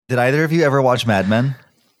Did either of you ever watch Mad Men?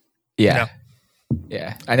 Yeah. No.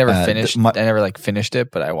 Yeah. I never finished. I never finished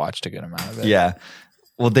it, but I watched a good amount of it. Yeah.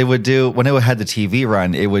 Well, they would do, when it had the TV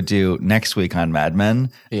run, it would do next week on Mad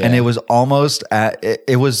Men. Yeah. And it was almost,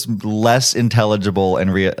 it was less intelligible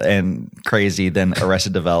and crazy than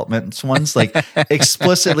Arrested Development's ones. Like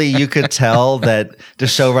explicitly, you could tell that the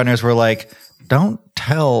showrunners were like, don't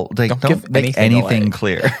make anything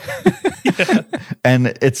clear.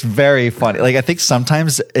 And it's very funny. Like, I think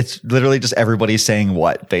sometimes it's literally just everybody saying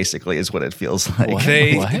what, basically, is what it feels like. What?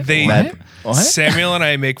 Samuel and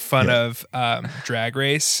I make fun of Drag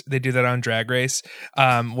Race. They do that on Drag Race,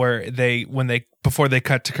 where before they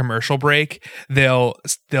cut to commercial break, they'll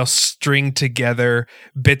string together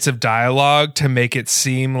bits of dialogue to make it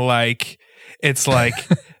seem like it's like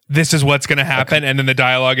this is what's going to happen. Okay. And then the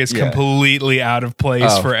dialogue is completely out of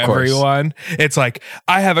place for everyone. It's like,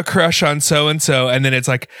 I have a crush on so-and-so. And then it's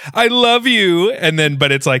like, I love you. And then,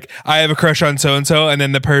 but it's like, I have a crush on so-and-so. And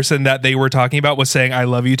then the person that they were talking about was saying, I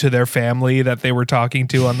love you to their family that they were talking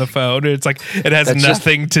to on the phone. It's like, it has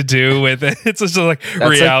nothing to do with it. It's just like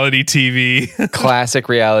reality TV. Classic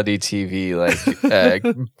reality TV, like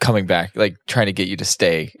coming back, like trying to get you to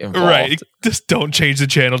stay involved. Right. Just don't change the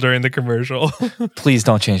channel during the commercial. Please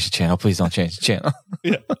don't change the channel. Please don't change the channel.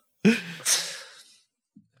 Yeah. I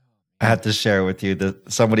have to share with you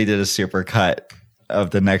that somebody did a super cut of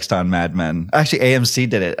the next on Mad Men. Actually, AMC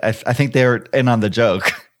did it. I think they were in on the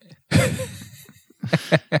joke.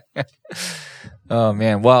 Oh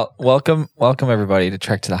man. Well, welcome everybody to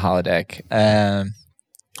Trek to the Holodeck.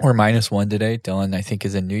 We're -1 today. Dylan, I think,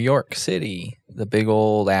 is in New York City, the big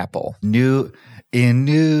old apple. In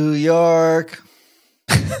New York.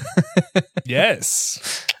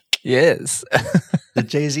 Yes. The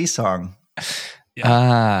Jay-Z song.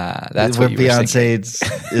 Yeah. That's where what you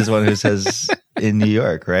Beyonce is one who says in New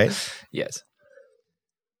York, right? Yes.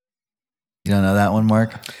 You don't know that one,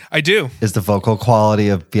 Mark? I do. Is the vocal quality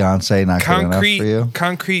of Beyonce not good enough for you?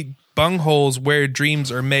 Concrete bungholes where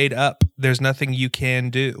dreams are made up. There's nothing you can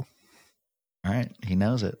do. All right. He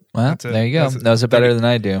knows it. Well, there you go. Knows it better than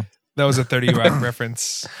I do. That was a 30 Rock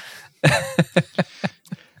reference.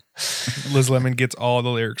 Liz Lemon gets all the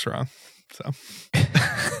lyrics wrong. So,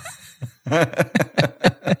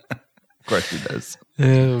 of course he does.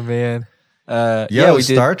 Oh man. We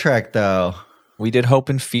Star Trek though. We did Hope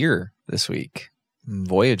and Fear this week.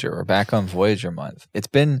 Voyager. We're back on Voyager month. It's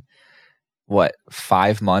been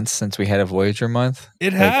 5 months since we had a Voyager month?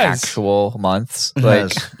 It has actual months.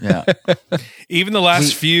 Yeah. Even the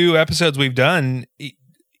last few episodes we've done,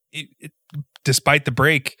 despite the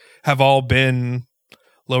break, have all been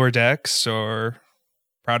Lower Decks or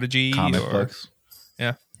Prodigy comic books.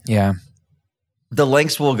 Yeah. The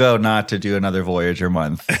lengths will go not to do another Voyager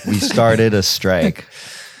month. We started a strike,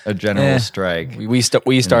 a general strike. We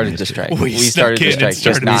started the strike. We started the strike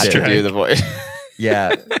just not to do the Voyager.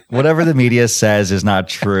 Yeah, whatever the media says is not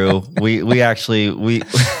true. We actually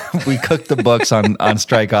cooked the books on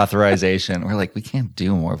strike authorization. We're like, we can't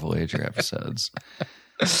do more Voyager episodes.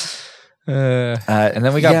 And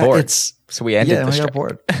then we got bored. So we ended the strike.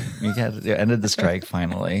 We got bored. We ended the strike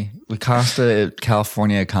finally. We cost the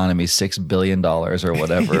California economy $6 billion or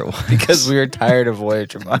whatever it was. Because we were tired of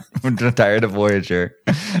Voyager. We're tired of Voyager.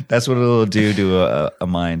 That's what it will do to a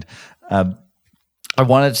mind. I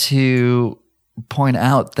wanted to point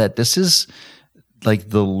out that this is like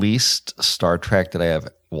the least Star Trek that I have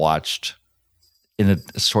watched in a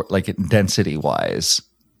sort, like density wise,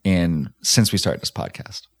 since we started this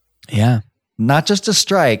podcast. Yeah. Not just a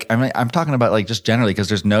strike. I mean, I'm talking about like just generally because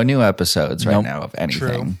there's no new episodes right now of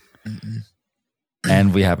anything.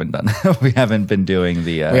 And we haven't been doing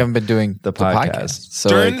the podcast. So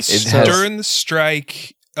during the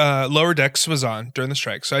strike, Lower Decks was on during the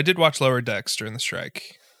strike. So I did watch Lower Decks during the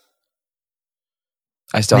strike.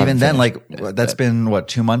 I still even then, that's been what,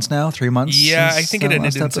 2 months now, 3 months? Yeah, I think it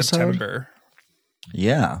ended in September.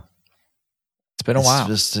 Yeah. It's been a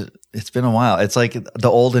while. It's been a while. It's like the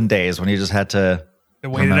olden days when you just had to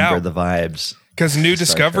remember the vibes. Because New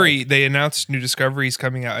Discovery, they announced New Discovery is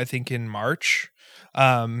coming out, I think, in March.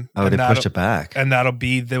 They pushed it back. And that'll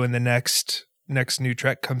be when the next new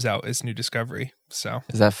Trek comes out is New Discovery. So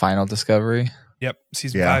is that Final Discovery? Yep,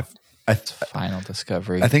 season 5. Final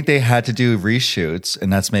Discovery. I think they had to do reshoots,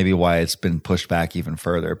 and that's maybe why it's been pushed back even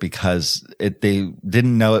further, because they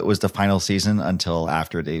didn't know it was the final season until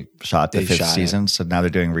after they shot the fifth season. So now they're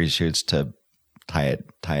doing reshoots to tie it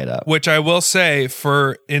up. Which I will say,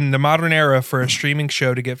 in the modern era, for a streaming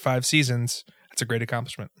show to get 5 seasons, that's a great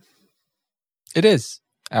accomplishment. It is.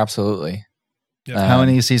 Absolutely. How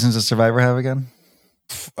many seasons does Survivor have again?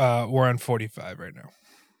 We're on 45 right now.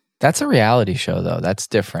 That's a reality show, though. That's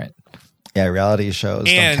different. Yeah, reality shows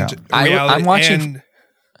don't count. I'm watching.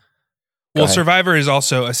 Survivor is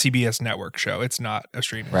also a CBS network show. It's not a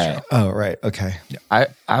streaming show. Oh, right. Okay. Yeah.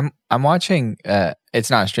 I'm watching. It's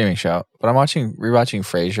not a streaming show, but I'm rewatching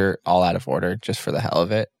Frasier all out of order just for the hell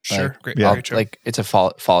of it. Sure, great show. Like it's a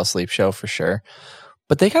fall asleep show for sure.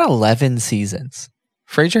 But they got 11 seasons.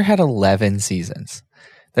 Frasier had 11 seasons.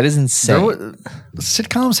 That is insane.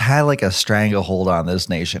 Sitcoms had like a stranglehold on this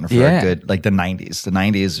nation for a good, like the 90s. The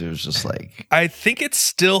 90s, it was just like... I think it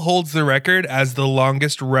still holds the record as the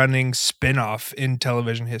longest running spinoff in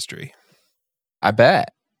television history. I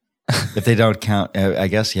bet. If they don't count, I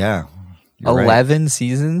guess, yeah. 11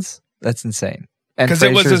 seasons? That's insane. And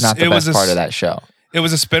Frasier's not the best part of that show. It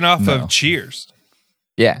was a spinoff of Cheers.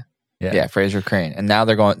 Yeah. Frasier Crane. And now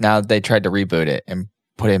they tried to reboot it and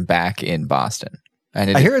put him back in Boston.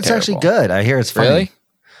 And I hear it's actually good. I hear it's funny.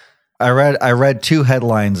 Really? I read 2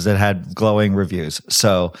 headlines that had glowing reviews.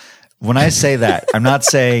 So when I say that, I'm not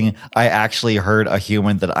saying I actually heard a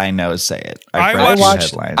human that I know say it. I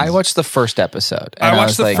watched the first episode. I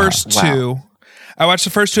watched the first 2. I watched the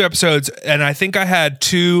first 2 episodes, and I think I had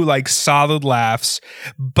 2 like solid laughs.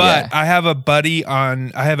 But I have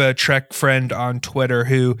a Trek friend on Twitter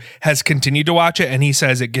who has continued to watch it, and he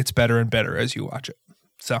says it gets better and better as you watch it.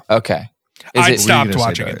 So okay. I stopped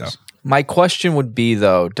watching it, though. My question would be,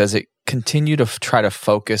 though, does it continue to try to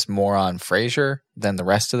focus more on Frasier than the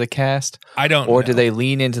rest of the cast? I don't know. Or do they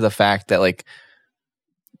lean into the fact that, like,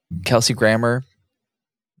 Kelsey Grammer,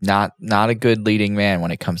 not a good leading man when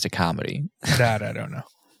it comes to comedy? That I don't know.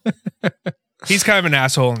 He's kind of an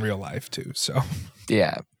asshole in real life, too, so.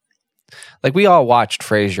 Yeah. Like, we all watched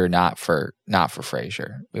Frasier not for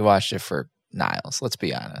Frasier. We watched it for Niles, let's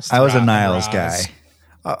be honest. I was a Niles guy.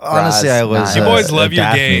 Honestly, I was. You boys love your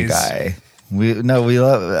Daphne gays. Guy. We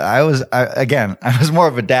love. I was more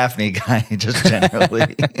of a Daphne guy, just generally.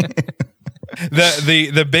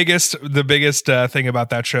 the biggest thing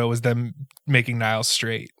about that show was them making Niles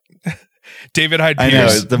straight. David Hyde Pierce. I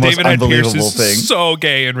know, the most unbelievable thing. So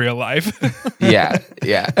gay in real life. Yeah.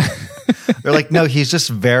 They're like, no, he's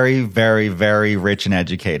just very, very, very rich and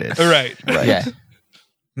educated. Right. Yeah.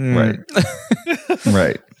 Right.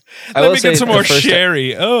 Let me get some more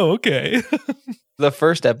sherry. Oh, okay. The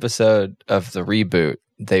first episode of the reboot,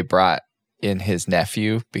 they brought in his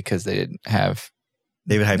nephew because they didn't have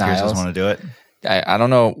David Hyde Pierce doesn't want to do it. I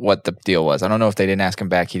don't know what the deal was. I don't know if they didn't ask him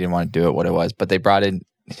back, he didn't want to do it, what it was. But they brought in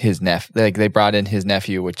his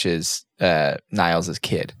nephew, which is Niles'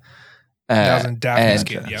 kid. Niles and Daphne's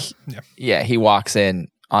kid. Yeah. He walks in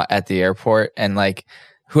at the airport, and like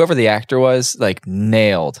whoever the actor was, like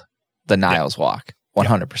nailed the Niles walk.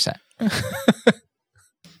 100%.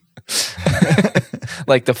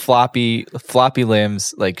 Like the floppy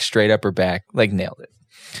limbs, like straight up her back, like nailed it.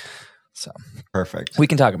 So perfect. We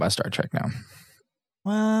can talk about Star Trek now.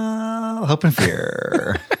 Well, hope and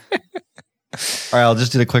fear. All right, I'll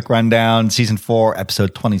just do the quick rundown. Season 4,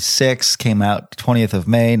 episode 26 came out 20th of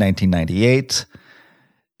May, 1998.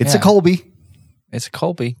 It's a Colby. It's a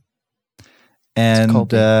Colby. And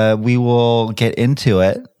we will get into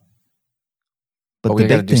it. But the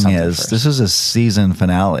big thing is, this is a season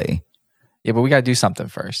finale. Yeah, but we got to do something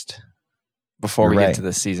first before we get to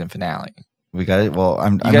the season finale. We got it. Well,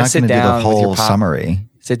 I'm not going to do the whole summary.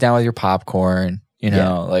 Sit down with your popcorn,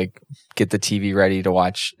 like get the TV ready to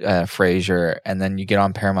watch Frasier, and then you get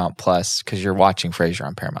on Paramount Plus because you're watching Frasier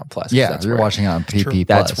on Paramount Plus. Yeah, you're watching it on PP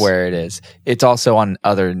Plus. That's where it is. It's also on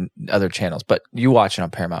other channels, but you watch it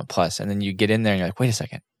on Paramount Plus, and then you get in there and you're like, wait a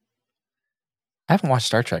second. I haven't watched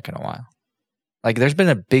Star Trek in a while. Like, there's been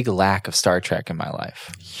a big lack of Star Trek in my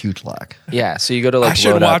life. Huge lack. Yeah, so you go to like. I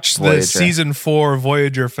should watch the season 4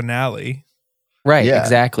 Voyager finale. Right,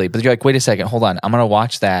 exactly. But you're like, wait a second, hold on. I'm going to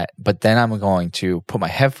watch that, but then I'm going to put my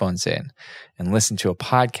headphones in and listen to a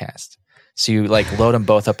podcast. So you like load them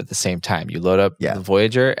both up at the same time. You load up the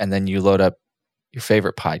Voyager, and then you load up your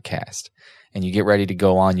favorite podcast, and you get ready to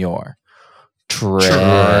go on your trek to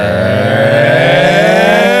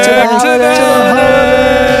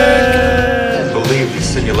the believe these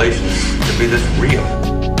simulations to be this real.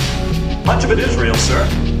 Much of it is real, sir.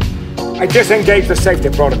 I disengage the safety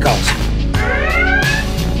protocols.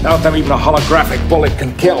 Not that even a holographic bullet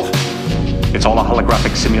can kill. It's all a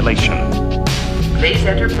holographic simulation. Please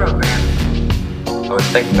enter program. I was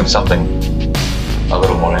thinking of something a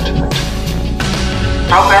little more intimate.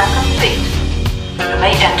 Program complete. You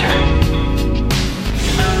may enter.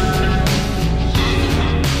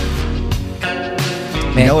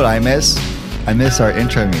 You know what I miss? I miss our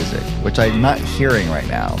intro music, which I'm not hearing right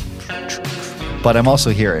now. but I'm also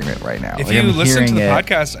hearing it right now. If Like, you I'm listen to hearing the it.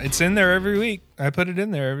 podcast, it's in there every week. I put it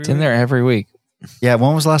in there every week. It's in there every week. Yeah,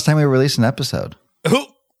 when was the last time we released an episode?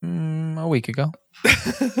 A week ago.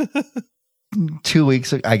 2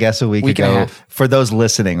 weeks, I guess a week Week and a ago. half. For those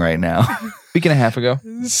listening right now. Week and a half ago.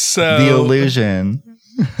 So The illusion.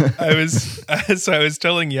 I was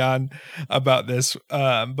telling Jan about this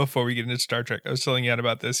before we get into Star Trek. I was telling Jan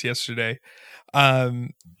about this yesterday.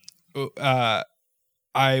 I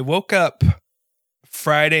woke up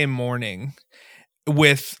Friday morning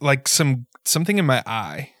with like something in my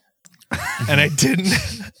eye. And I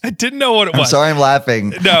didn't know what it was. I'm sorry, I'm laughing.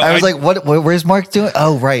 No, I was like, "What? Where's Mark doing?"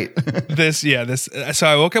 Oh, right. This. So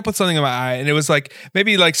I woke up with something in my eye, and it was like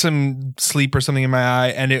maybe like some sleep or something in my eye,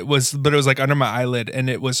 and it was like under my eyelid, and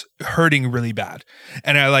it was hurting really bad.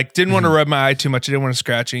 And I like didn't want to rub my eye too much. I didn't want to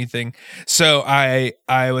scratch anything. So I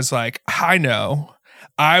was like, I know,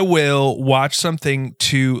 I will watch something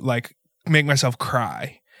to like make myself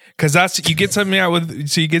cry. Because you get something out with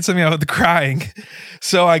the crying.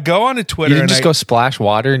 So I go onto Twitter. You didn't just go splash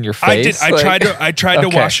water in your face. I tried to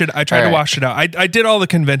wash it. Okay. Wash it out. I did all the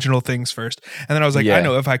conventional things first, and then I was like, Yeah. I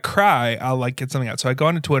know if I cry, I'll like get something out. So I go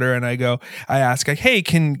onto Twitter and I ask like, hey,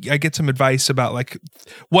 can I get some advice about like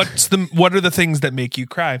what are the things that make you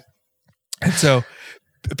cry? And so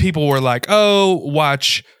people were like, oh,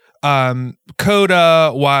 watch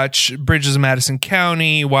Coda, watch Bridges of Madison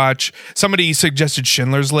County, watch. Somebody suggested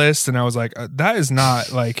Schindler's List, and I was like, that is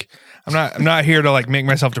not like I'm not here to like make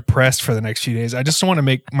myself depressed for the next few days. I just want to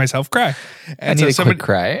make myself cry. And I need a quick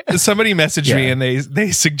cry. Somebody messaged me and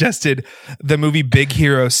they suggested the movie Big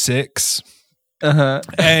Hero 6.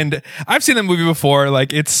 And I've seen that movie before.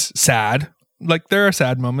 Like it's sad. Like there are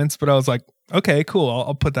sad moments, but I was like, okay, cool.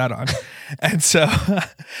 I'll put that on. And so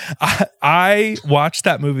I watched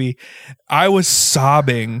that movie. I was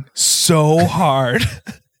sobbing so hard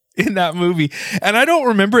in that movie. And I don't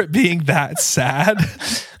remember it being that sad,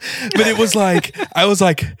 but it was like, I was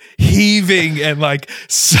like heaving and like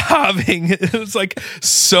sobbing. It was like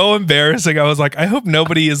so embarrassing. I was like, I hope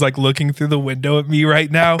nobody is like looking through the window at me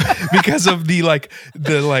right now because of the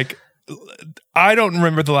I don't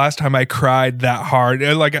remember the last time I cried that hard.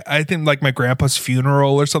 Like I think like my grandpa's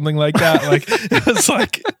funeral or something like that. Like it was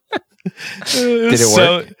like, Did it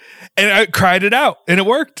work? And I cried it out, and it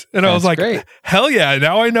worked. And I was like, great. "Hell yeah!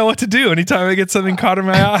 Now I know what to do anytime I get something caught in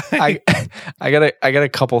my eye." I got a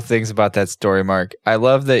couple things about that story, Mark. I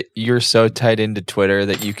love that you're so tied into Twitter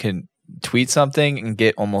that you can tweet something and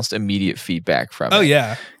get almost immediate feedback from it. Oh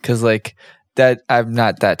yeah, because like. That I'm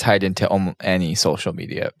not that tied into any social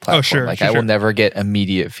media platform. Oh, sure. Like I will never get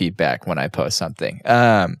immediate feedback when I post something.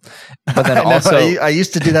 But then also, I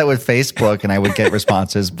used to do that with Facebook, and I would get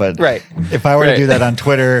responses. But Right. if I were to do that on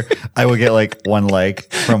Twitter, I would get like one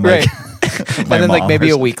like from like and my then like mom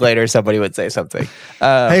maybe or a week later, somebody would say something.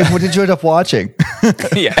 Hey, what did you end up watching?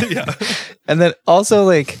 Yeah. And then also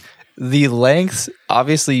like the lengths.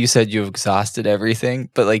 Obviously, you said you've exhausted everything,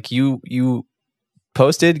 but like you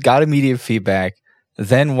posted, got immediate feedback,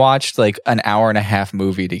 then watched like an hour and a half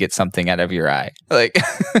movie to get something out of your eye. Like,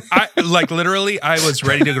 I like literally, I was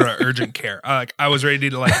ready to go to urgent care. I was ready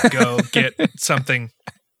to like go get something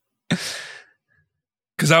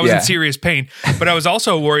because I was in serious pain. But I was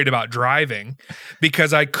also worried about driving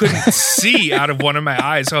because I couldn't see out of one of my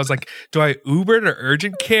eyes. So I was like, do I Uber to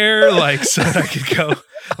urgent care? Like, so that I could go.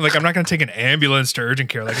 I'm like, I'm not going to take an ambulance to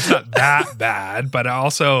urgent care. Like, it's not that bad, but I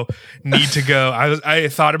also need to go. I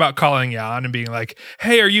thought about calling Jan and being like,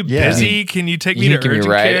 hey, are you busy? Can you take me to urgent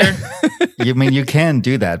care? You can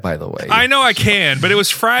do that, by the way. I know I can, but it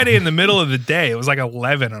was Friday in the middle of the day. It was like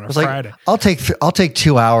 11 on a Friday. Like, I'll take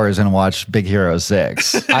 2 hours and watch Big Hero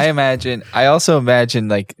 6. I also imagine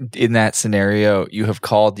like in that scenario, you have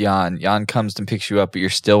called Jan. Jan comes and picks you up, but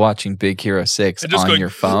you're still watching Big Hero 6 on your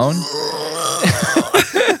phone.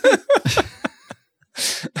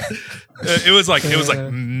 It was like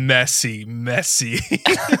messy.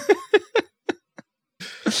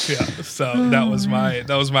 Yeah, so that was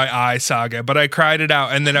my eye saga, but I cried it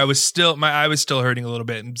out, and then my eye was still hurting a little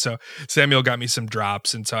bit, and so Samuel got me some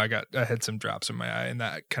drops, and so I had some drops in my eye, and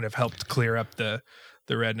that kind of helped clear up the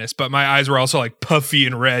redness. But my eyes were also like puffy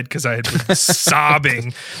and red because I had been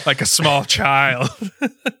sobbing like a small child.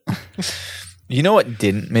 You know what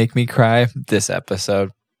didn't make me cry this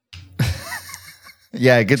episode?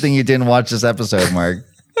 Yeah, good thing you didn't watch this episode, Mark.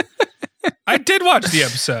 I did watch the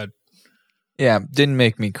episode. Yeah, didn't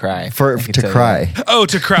make me cry. To cry. Oh,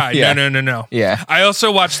 to cry. Yeah. No. Yeah. I also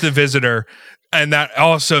watched The Visitor, and that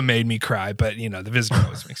also made me cry, but The Visitor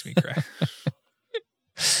always makes me cry.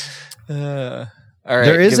 All right.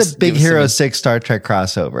 There is a Big Hero 6 Star Trek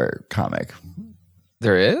crossover comic.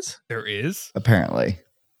 There is? There is? Apparently.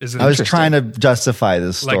 Is it I was trying to justify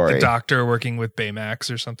this story. like the doctor working with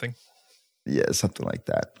Baymax or something? Yeah, something like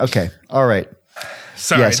that. Okay. All right.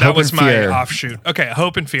 Sorry, Yes, that Hope was and my Fear. offshoot. Okay,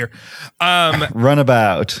 Hope and Fear.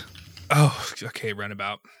 Runabout. Oh, okay,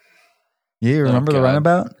 Runabout. You remember the God.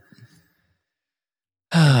 Runabout?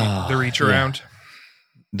 The reach around.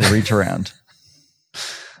 The reach around.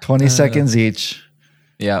 20 seconds each.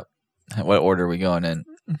 Yep. What order are we going in?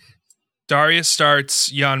 Darius starts,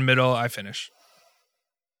 Jan middle, I finish.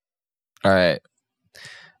 All right.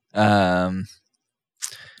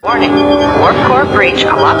 Warning, warp core breach a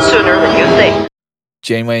lot sooner than you think.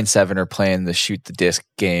 Janeway and Seven are playing the shoot the disc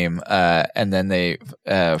game, and then they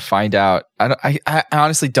find out. I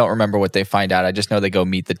honestly don't remember what they find out. I just know they go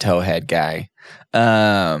meet the towhead guy,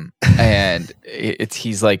 and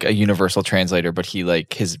he's like a universal translator, but he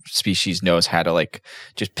like his species knows how to like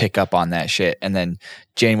just pick up on that shit. And then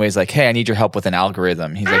Janeway's like, "Hey, I need your help with an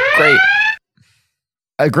algorithm." He's like, "Great,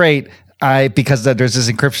 Great. Because there's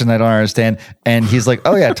this encryption I don't understand. And he's like,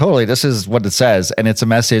 oh yeah, totally. This is what it says. And it's a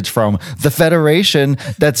message from the Federation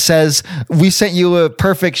that says, we sent you a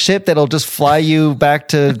perfect ship that'll just fly you back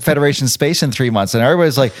to Federation space in 3 months. And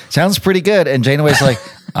everybody's like, sounds pretty good. And Janeway's like,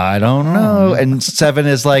 I don't know. And Seven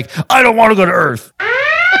is like, I don't want to go to Earth.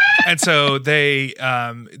 And so they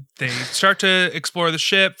start to explore the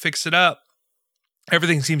ship, fix it up.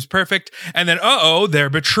 Everything seems perfect, and then they're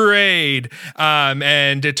betrayed.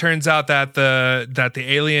 And it turns out that the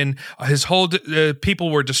alien, his whole people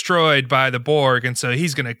were destroyed by the Borg, and so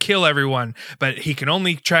he's gonna kill everyone. But he can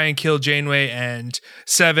only try and kill Janeway and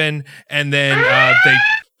Seven, and then they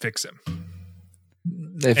fix him.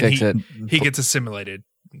 they fix it." He gets assimilated.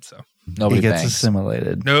 So Nobody He gets bangs.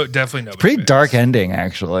 assimilated. no, definitely nobody. Pretty bangs. dark ending,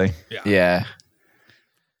 actually. Yeah.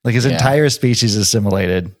 Like his entire species is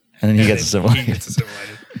assimilated, and then he gets assimilated. He gets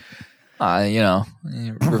assimilated.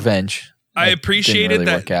 Revenge. I That appreciated didn't really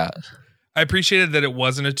that. work out. I appreciated that it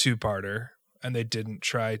wasn't a two-parter, and they didn't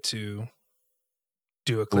try to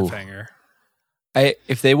do a cliffhanger.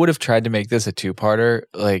 If they would have tried to make this a two-parter,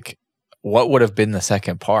 like, what would have been the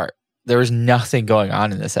second part? There was nothing going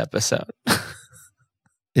on in this episode.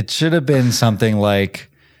 It should have been something like,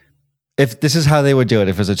 if this is how they would do it,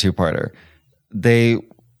 if it was a two-parter, they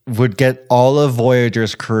would get all of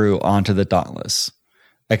Voyager's crew onto the Dauntless,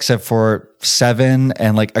 except for Seven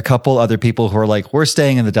and like a couple other people who are like, we're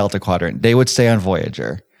staying in the Delta Quadrant. They would stay on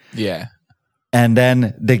Voyager. Yeah. And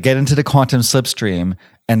then they get into the quantum slipstream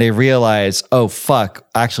and they realize, oh, fuck,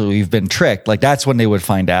 actually, we've been tricked. Like, that's when they would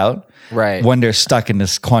find out. Right. When they're stuck in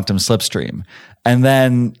this quantum slipstream. And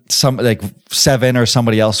then some like Seven or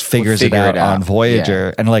somebody else figures it figure out it out. on Voyager.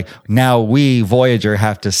 Yeah. And like, now we, Voyager,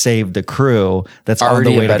 have to save the crew that's Already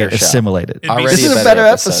on the a way to better get show. assimilated. It'd be This is a better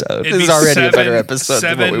episode. It'd This be is already a better Seven- episode than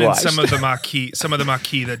Seven what we and watched. some of the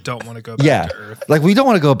Maquis that don't want to go back Yeah. to Earth. Like, we don't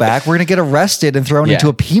want to go back. We're going to get arrested and thrown Yeah. into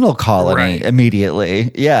a penal colony Right.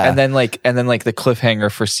 immediately. Yeah. And then like the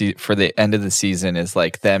cliffhanger for the end of the season is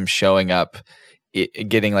like them showing up,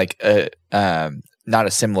 getting like not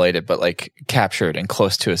assimilated, but like captured and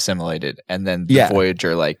close to assimilated, and then the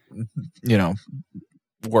Voyager like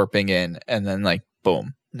warping in, and then like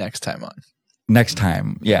boom, next time on.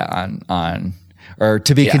 on or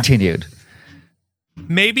to be continued.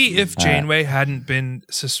 Maybe if Janeway hadn't been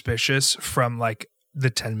suspicious from like the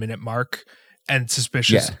 10-minute mark and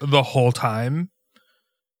suspicious the whole time.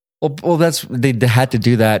 Well, that's they had to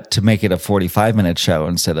do that to make it a 45-minute show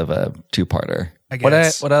instead of a two-parter. I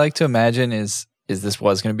guess. What I like to imagine is this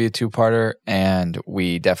was going to be a two-parter, and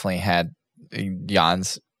we definitely had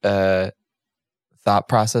Jan's thought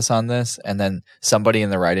process on this, and then somebody in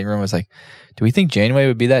the writing room was like, "Do we think Janeway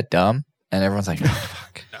would be that dumb?" And everyone's like, "Oh,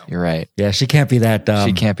 fuck, you're right. Yeah, she can't be that dumb.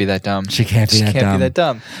 She can't be that dumb. She can't be that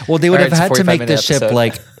dumb. Well, they would All have right, had it's a to make 45-minute the ship episode.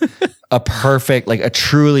 like a perfect, like a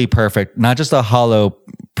truly perfect, not just a hollow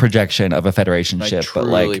projection of a Federation ship, but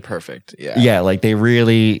truly like perfect. yeah, like they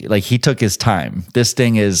really like he took his time. This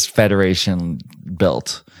thing is Federation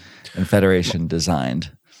built and Federation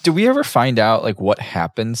designed. Do we ever find out like what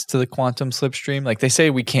happens to the quantum slipstream? Like they say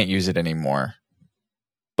we can't use it anymore,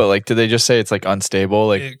 but like, do they just say it's like unstable?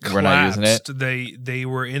 Like It we're not using it. collapsed. They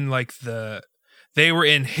were in like they were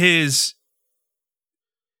in his.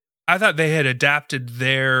 I thought they had adapted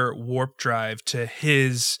their warp drive to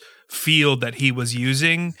his field that he was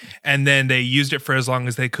using, and then they used it for as long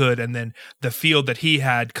as they could, and then the field that he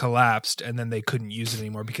had collapsed, and then they couldn't use it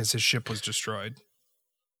anymore because his ship was destroyed.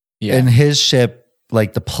 Yeah, And his ship,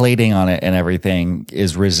 like the plating on it and everything,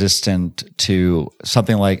 is resistant to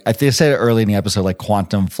something like, I think they said it early in the episode, like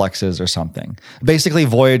quantum fluxes or something. Basically,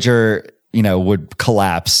 Voyager, would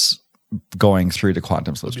collapse going through to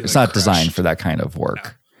quantum slip speed. It's not designed for that kind of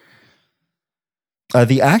work. No.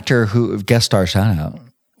 The actor who guest star shout out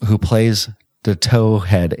who plays the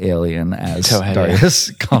towhead alien, as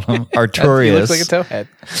Darius called him, Arturius. He looks like a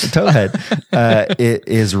towhead. It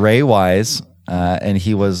is Ray Wise, and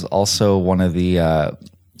he was also one of the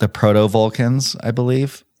proto Vulcans, I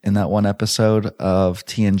believe, in that one episode of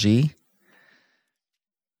TNG.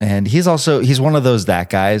 And he's one of that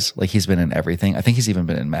guys. Like, he's been in everything. I think he's even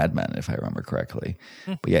been in Mad Men, if I remember correctly.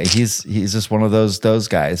 But yeah, he's just one of those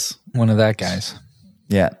guys. One of that guys.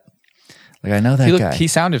 Yeah. Like, I know that guy. He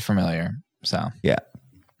sounded familiar. So yeah.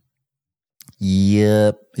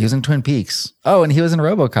 Yep. He was in Twin Peaks. Oh, and he was in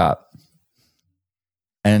RoboCop.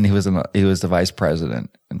 And he was the vice president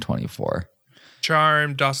in 24.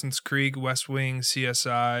 Charmed, Dawson's Creek, West Wing,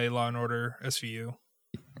 CSI, Law and Order, SVU.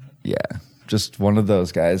 Yeah. Just one of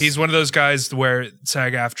those guys. He's one of those guys where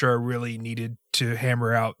SAG-AFTRA really needed to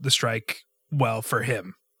hammer out the strike well for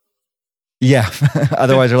him. Yeah.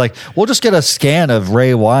 Otherwise, they're like, we'll just get a scan of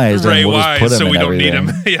Ray Wise and we'll just put him so in we don't everything.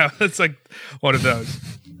 need him. Yeah, it's like one of those.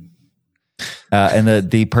 And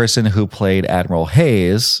the person who played Admiral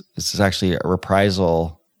Hayes, this is actually a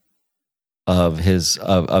reprisal of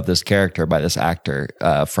this character by this actor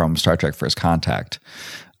from Star Trek First Contact,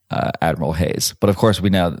 Admiral Hayes. But of course, we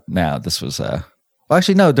know now this was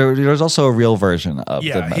there's also a real version of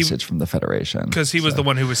the message from the Federation. Because he was the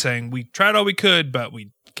one who was saying, we tried all we could, but we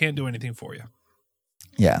can't do anything for you.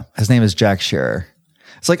 Yeah. His name is Jack Shearer.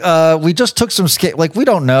 It's like, we just took some we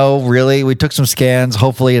don't know really. We took some scans.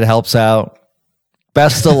 Hopefully it helps out.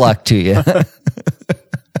 Best of luck to you.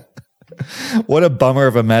 What a bummer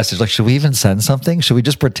of a message. Like, should we even send something? Should we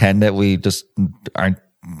just pretend that we just aren't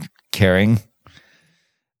caring?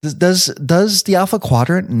 Does the Alpha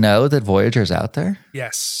Quadrant know that Voyager's out there?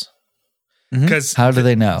 Yes. Because how do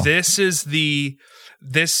they know?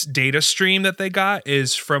 This data stream that they got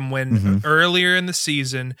is from when earlier in the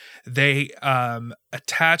season they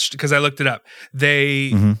attached, because I looked it up.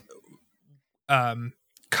 They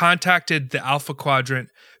contacted the Alpha Quadrant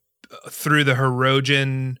through the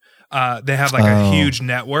Hirogen. They have like a huge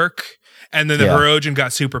network, and then the Hirogen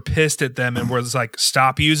got super pissed at them and was like,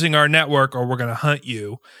 "Stop using our network, or we're going to hunt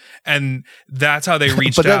you." And that's how they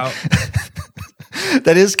reached out.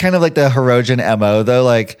 That is kind of like the Hirogen MO, though.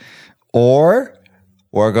 Like, or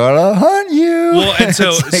we're gonna hunt you. Well, and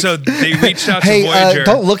so they reached out to Voyager.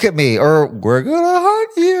 Don't look at me, or we're gonna hunt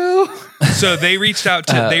you. So they reached out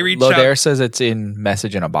to. Lodair says it's in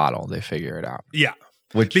message in a bottle. They figure it out. Yeah.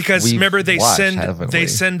 Because remember they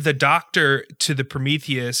send the doctor to the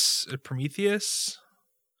Prometheus,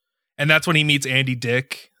 and that's when he meets Andy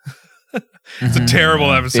Dick. It's a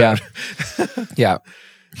terrible episode. Yeah.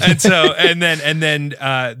 And so and then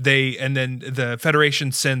the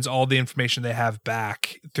Federation sends all the information they have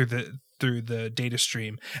back through the data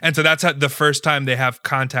stream, and so that's the first time they have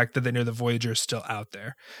contact that they know the Voyager is still out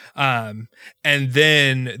there. And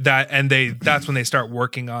then that's when they start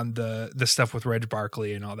working on the stuff with Reg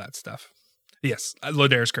Barkley and all that stuff. Yes,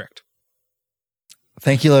 Lodair is correct.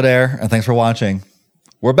 Thank you, Lodair, and thanks for watching.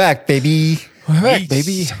 We're back, baby. I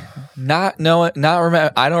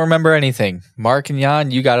don't remember anything. Mark and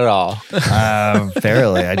Jan, you got it all.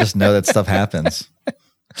 Barely. I just know that stuff happens.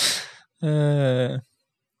 DS9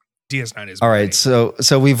 is all right. So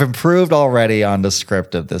we've improved already on the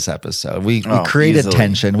script of this episode. We created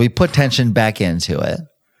tension. We put tension back into it.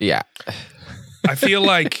 Yeah. I feel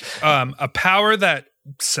like a power that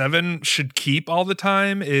Seven should keep all the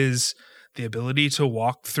time is the ability to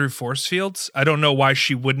walk through force fields. I don't know why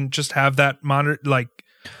she wouldn't just have that monitor like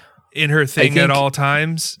in her thing at all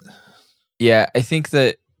times. Yeah, I think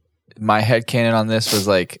that my headcanon on this was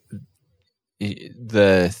like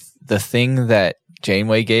the thing that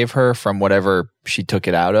Janeway gave her from whatever she took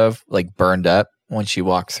it out of, like burned up when she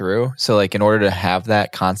walked through. So like in order to have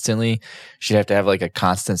that constantly, she'd have to have like a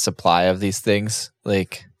constant supply of these things.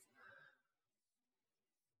 Like,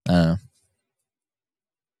 I don't know.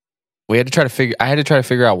 I had to try to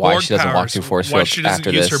figure out why Borg she doesn't powers. walk through force fields. Why she doesn't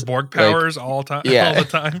after use this. her Borg powers all the time. Yeah.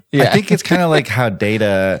 I think it's kind of like how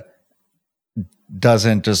Data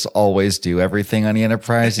doesn't just always do everything on the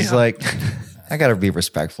Enterprise. He's like, I got to be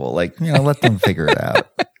respectful. Like, let them figure it out.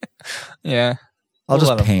 Yeah. I'll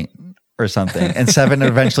just paint or something. And Seven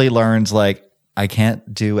eventually learns, like, I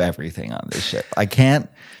can't do everything on this ship. I can't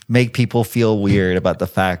make people feel weird about the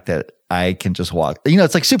fact that I can just walk.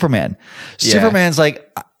 It's like Superman. Yeah. Superman's like,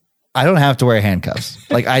 I don't have to wear handcuffs.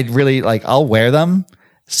 Like, I really, I'll wear them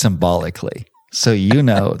symbolically. So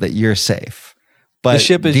that you're safe. But the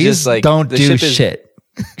ship is these just like, don't do shit.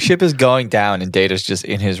 Ship is going down and Data's just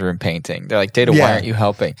in his room painting. They're like, Data, why aren't you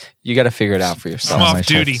helping? You got to figure it out for yourself. I'm off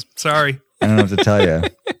duty. Sorry. I don't know what to tell you.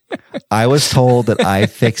 I was told that I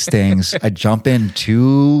fix things. I jump in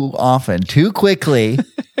too often, too quickly.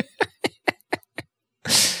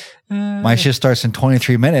 My shift starts in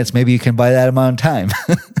 23 minutes. Maybe you can buy that amount of time.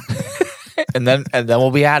 and then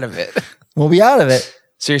we'll be out of it. We'll be out of it.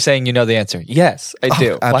 So you're saying you know the answer? Yes, I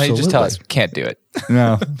do. Why don't you just tell us? Can't do it.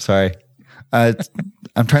 No, sorry.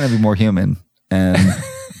 I'm trying to be more human, and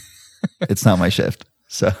it's not my shift.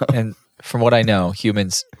 So, and from what I know,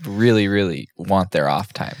 humans really, really want their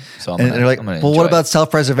off time. So they're like, well, what about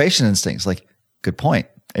self-preservation instincts? Like, good point.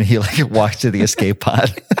 And he like walks to the escape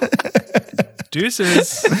pod.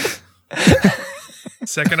 Deuces.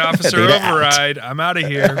 Second officer override. I'm out of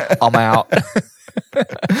here. I'm out.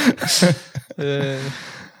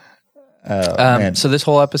 So this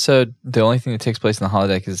whole episode, the only thing that takes place in the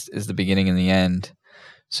holodeck is the beginning and the end.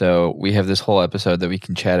 So we have this whole episode that we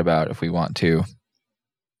can chat about if we want to.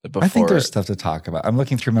 I think there's stuff to talk about. I'm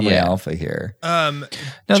looking through Memory Alpha here. No,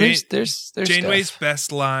 there's Janeway's stuff.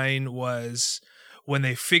 best line was when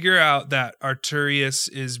they figure out that Arturius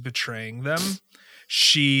is betraying them.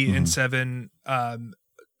 She and Seven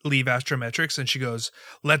leave Astrometrics, and she goes,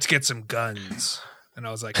 "Let's get some guns." And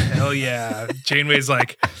I was like, "Hell yeah!" Janeway's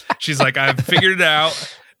like, she's like, "I've figured it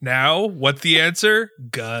out. Now, what's the answer?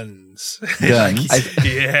 Guns." Guns.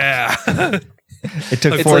 Yeah. It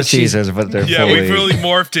took 4 seasons, but they're fully... we've really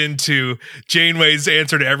morphed into Janeway's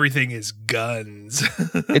answer to everything is guns.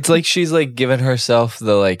 It's like she's like giving herself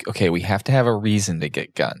the like, okay, we have to have a reason to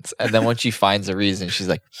get guns. And then when she finds a reason, she's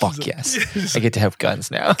like, fuck yes, I get to have guns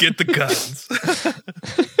now. Get the guns.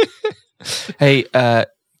 Hey,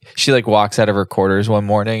 she like walks out of her quarters one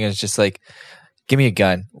morning and it's just like, give me a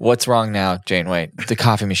gun. What's wrong now, Janeway? The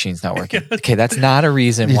coffee machine's not working. Okay, that's not a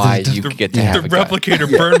reason why you get to have a gun. The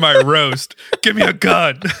replicator burned my roast. Give me a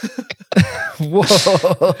gun.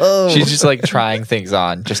 Whoa. She's just like trying things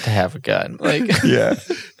on just to have a gun. Like, yeah.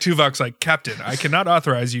 Tuvok's like, Captain, I cannot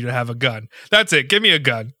authorize you to have a gun. That's it. Give me a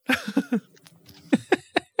gun.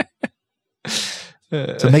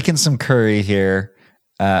 So making some curry here.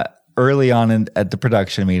 Early on at the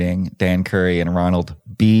production meeting, Dan Curry and Ronald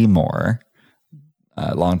B. Moore,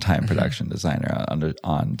 longtime production designer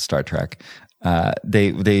on Star Trek,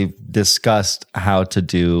 they discussed how to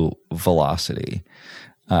do velocity.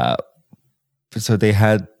 So they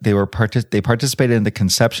participated in the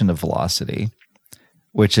conception of velocity,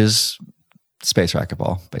 which is space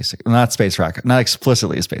racquetball, basically. Not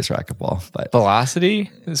explicitly space racquetball, but velocity,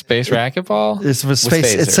 space racquetball. It's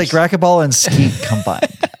space. It's like racquetball and skeet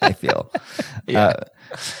combined. I feel. Yeah.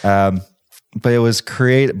 But it was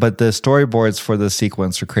created. But the storyboards for the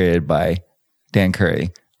sequence were created by Dan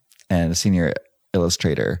Curry and senior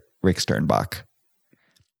illustrator Rick Sternbach.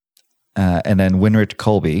 And then Winrich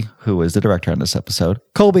Colby, who was the director on this episode,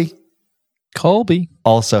 Colby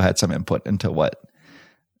also had some input into what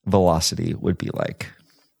velocity would be like.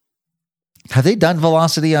 Have they done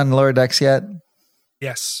velocity on Lower Decks yet?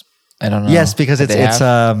 Yes. I don't know. Yes, because it's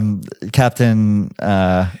Captain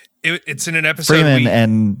it's in an episode Freeman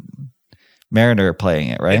and Mariner playing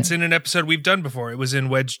it, right? It's in an episode we've done before. It was in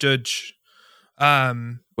Wedge Dudge.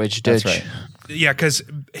 Wedge Dudge. That's right. Yeah, because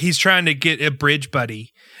he's trying to get a bridge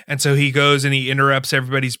buddy, and so he goes and he interrupts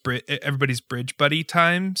everybody's bridge buddy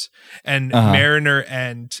times. And Mariner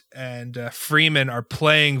and Freeman are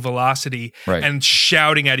playing velocity and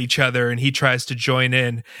shouting at each other, and he tries to join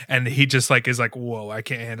in, and he just like is like, "Whoa, I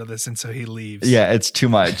can't handle this," and so he leaves. Yeah, it's too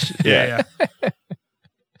much. Yeah.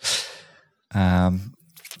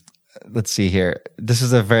 Let's see here. This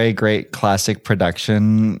is a very great classic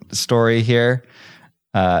production story here.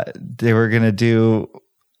 They were going to do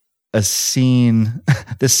a scene.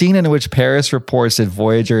 The scene in which Paris reports that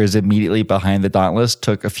Voyager is immediately behind the Dauntless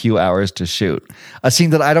took a few hours to shoot. A scene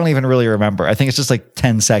that I don't even really remember. I think it's just like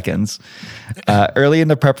 10 seconds. Early in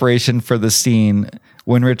the preparation for the scene,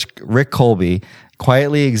 when Rick Colby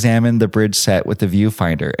quietly examined the bridge set with the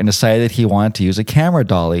viewfinder and decided that he wanted to use a camera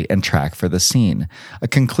dolly and track for the scene, a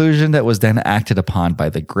conclusion that was then acted upon by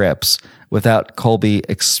the grips without Colby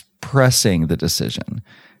expressing the decision.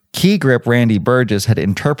 Key grip Randy Burgess had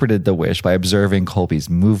interpreted the wish by observing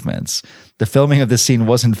Colby's movements. The filming of the scene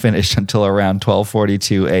wasn't finished until around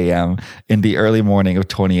 12:42 a.m. in the early morning of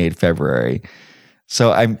 28 February.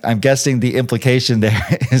 So I'm guessing the implication there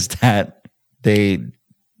is that they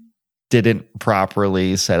didn't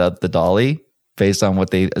properly set up the dolly based on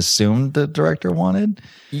what they assumed the director wanted.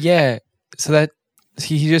 Yeah. So that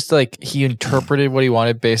he just like, he interpreted what he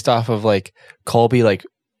wanted based off of like Colby like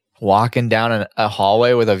walking down a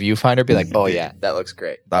hallway with a viewfinder, be like, "Oh yeah, that looks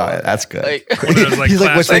great. That's good." One of those, He's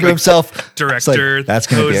like whispering to himself, director. Like, that's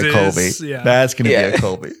going to be a Colby. Yeah. That's going to be a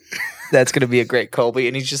Colby. That's going to be a great Colby.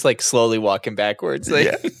 And he's just like slowly walking backwards. Like,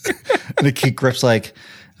 And the key grip's like,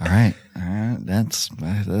 all right, that's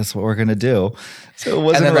what we're going to do. So it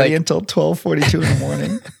wasn't ready until 12:42 in the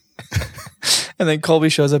morning. And then Colby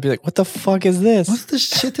shows up. You're like, "What the fuck is this? What the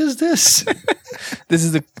shit is this?" This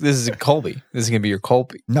is a Colby. This is going to be your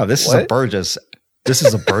Colby. No, this is a Burgess. This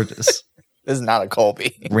is a Burgess. This is not a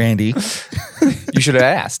Colby. Randy. You should have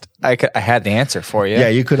asked. I had the answer for you. Yeah,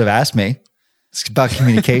 you could have asked me. It's about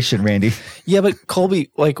communication, Randy. Yeah, but Colby,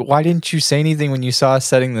 like, why didn't you say anything when you saw us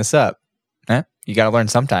setting this up? Huh? You got to learn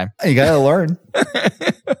sometime. You got to learn.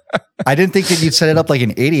 I didn't think that you'd set it up like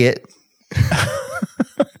an idiot.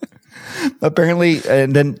 Apparently,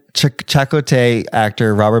 and then Chakotay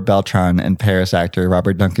actor Robert Beltran and Paris actor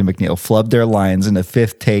Robert Duncan McNeil flubbed their lines in the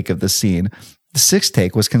 5th take of the scene. The 6th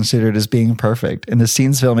take was considered as being perfect, and the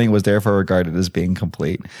scene's filming was therefore regarded as being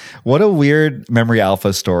complete. What a weird Memory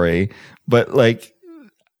Alpha story, but like,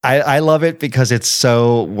 I love it because it's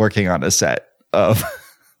so working on a set of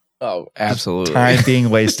absolutely time being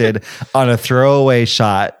wasted on a throwaway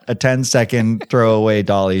shot, a 10-second throwaway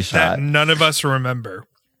dolly shot. That none of us remember.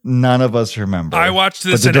 None of us remember. I watched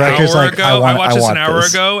this an hour ago. I watched this an hour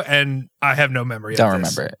ago, and I have no memory of this. Don't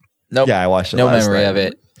remember it. Nope. Yeah, I watched it no last memory night. of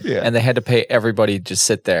it. Yeah. And they had to pay everybody to just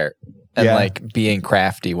sit there and like being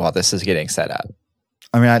crafty while this is getting set up.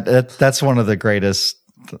 I mean, that's one of the greatest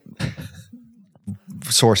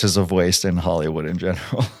sources of waste in Hollywood in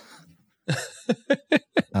general.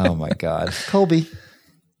 Oh my God. Colby.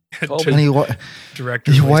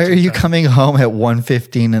 Director. Why are you coming home at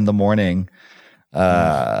 1:15 in the morning?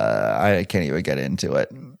 I can't even get into it.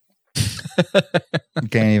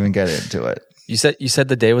 Can't even get into it. You said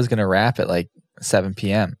the day was going to wrap at like 7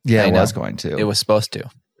 p.m. Yeah, it was going to. It was supposed to.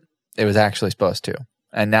 It was actually supposed to.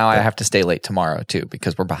 And now I have to stay late tomorrow too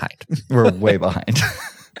because we're behind. We're way behind.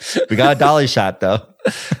 We got a dolly shot though.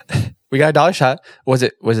 We got a dolly shot. Was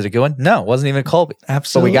it a good one? No, it wasn't even a Colby.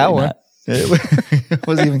 Absolutely, but we got one. Not. It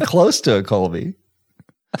wasn't even close to a Colby.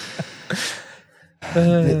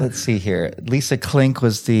 Let's see here. Lisa Klink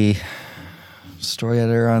was the story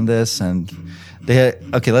editor on this, and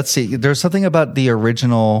let's see. There's something about the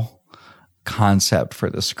original concept for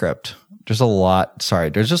the script. There's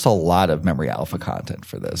just a lot of Memory Alpha content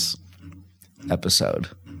for this episode,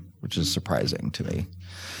 which is surprising to me.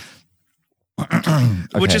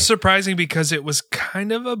 Which is surprising because it was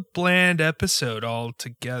kind of a bland episode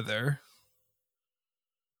altogether.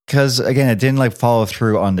 Because again, it didn't like follow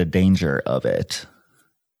through on the danger of it.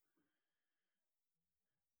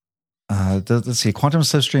 Let's see. Quantum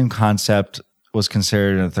slipstream concept was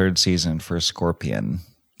considered in the 3rd season for Scorpion.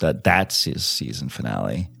 That's his season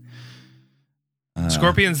finale.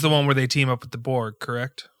 Scorpion's the one where they team up with the Borg,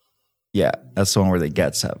 correct? Yeah, that's the one where they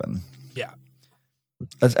get 7. Yeah.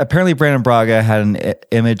 Apparently, Brandon Braga had an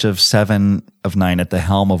image of 7 of 9 at the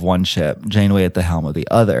helm of one ship, Janeway at the helm of the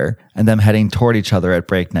other, and them heading toward each other at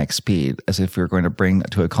breakneck speed, as if we were going to bring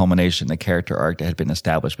to a culmination the character arc that had been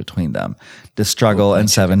established between them. The struggle and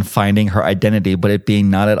 7 finding her identity, but it being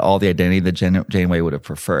not at all the identity that Janeway would have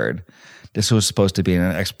preferred. This was supposed to be an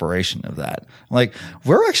exploration of that. Like,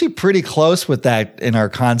 we're actually pretty close with that in our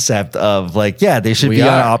concept of like, they should be on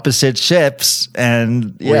opposite ships,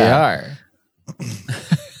 and we are.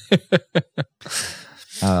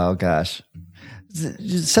 Oh gosh,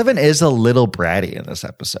 7 is a little bratty in this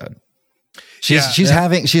episode.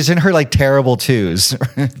 She's in her like terrible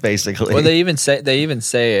 2s, basically. Well, they even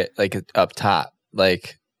say it like up top,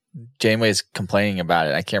 like Janeway's complaining about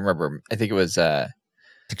it. I can't remember. I think it was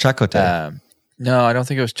Chakotay. No, I don't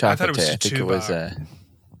think it was Chakotay. I thought it was it was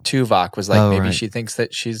Tuvok was like, she thinks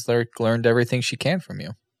that she's learned everything she can from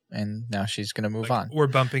you, and now she's going to move on. We're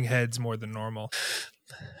bumping heads more than normal.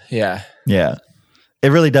 Yeah. Yeah. It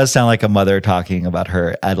really does sound like a mother talking about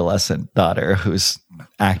her adolescent daughter who's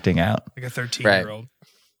acting out. Like a 13-year-old.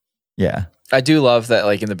 Yeah. I do love that,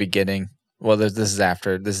 like, in the beginning, well, this is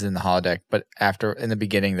in the holodeck, but after, in the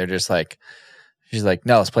beginning, they're just like, she's like,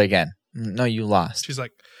 no, let's play again. No, you lost. She's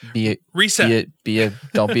like, reset.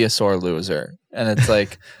 Don't be a sore loser. And it's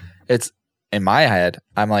like, it's in my head,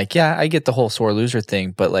 I'm like, yeah, I get the whole sore loser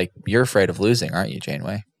thing, but like, you're afraid of losing, aren't you,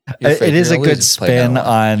 Janeway? It is a good spin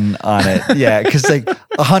on it. Yeah. Cause like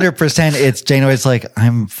 100% it's Janeway's like,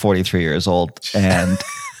 I'm 43 years old and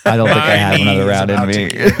I don't think I have another round in me.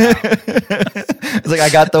 It's like, I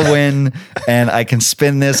got the win and I can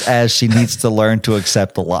spin this as she needs to learn to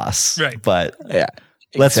accept the loss. Right. But yeah.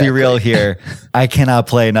 Let's be real here. I cannot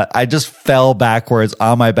play. I just fell backwards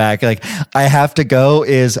on my back. Like I have to go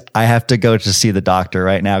to see the doctor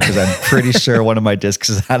right now because I'm pretty sure one of my discs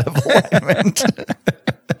is out of alignment.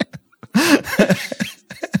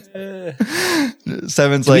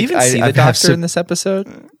 Seven's Do like, we even see the doctor in this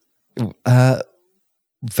episode?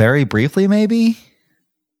 Very briefly, maybe.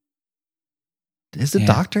 Is the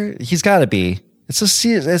doctor? He's got to be. It's a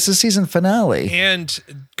season finale, and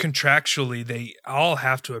contractually, they all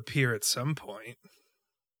have to appear at some point.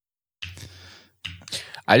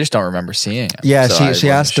 I just don't remember seeing it. Yeah, so she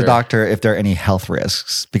asked the doctor if there are any health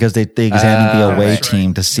risks because they examined the away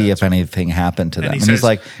team to see if anything happened to them. And he's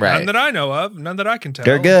like, none that I know of, none that I can tell.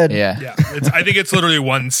 They're good. Yeah. I think it's literally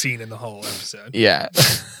one scene in the whole episode. Yeah.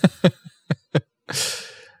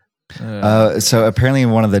 So apparently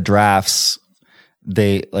in one of the drafts,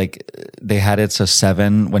 they had it so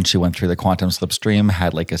Seven, when she went through the quantum slipstream,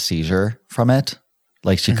 had like a seizure from it.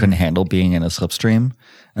 Like she couldn't handle being in a slipstream.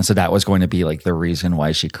 And so that was going to be like the reason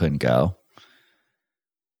why she couldn't go.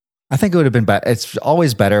 I think it would have been better. It's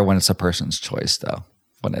always better when it's a person's choice though.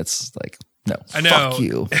 When it's like, no, I know. Fuck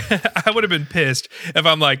you. I would have been pissed if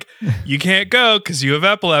I'm like, you can't go because you have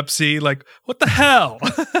epilepsy. Like, what the hell?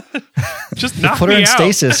 Just knock put her me in out.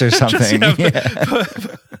 stasis or something.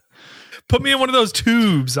 Put me in one of those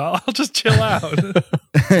tubes. I'll just chill out.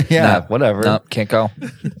 Whatever. Nope, can't go.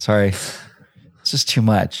 Sorry. It's just too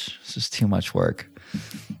much. It's just too much work.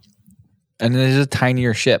 And there's a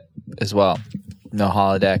tinier ship as well. No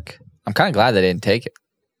holodeck. I'm kind of glad they didn't take it.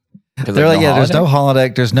 They're like, there's no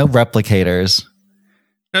holodeck. There's no replicators.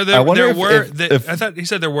 No, I thought he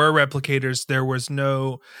said there were replicators. There was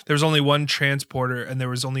only one transporter and there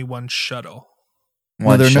was only one shuttle. There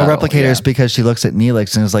are no replicators because she looks at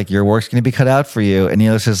Neelix and is like, your work's going to be cut out for you. And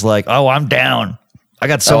Neelix is like, oh, I'm down. I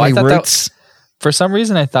got so many roots. For some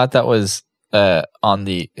reason, I thought that was on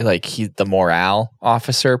the the morale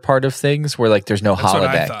officer part of things where like there's no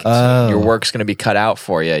holodeck. Your work's going to be cut out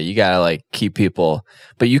for you. You got to like keep people.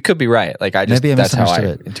 But you could be right. Like that's how I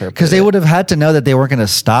interpret it. Because they would have had to know that they weren't going to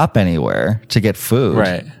stop anywhere to get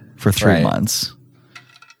food for 3 months.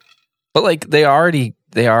 But like they already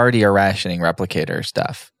are rationing replicator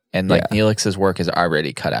stuff. And like Neelix's work is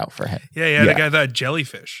already cut out for him. Yeah, the guy that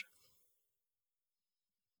jellyfish.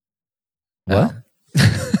 What?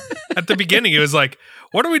 At the beginning, it was like,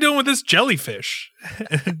 what are we doing with this jellyfish?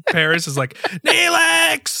 And Paris is like,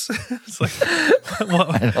 Neelix! It's like,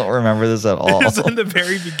 I don't remember this at all. It was in the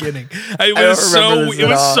very beginning. It was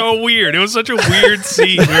so weird. It was such a weird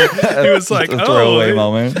scene. It was like, throwaway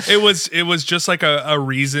moment. It was just like a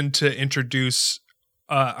reason to introduce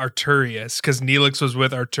Arturius, because Neelix was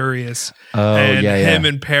with Arturius, him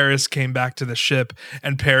and Paris came back to the ship,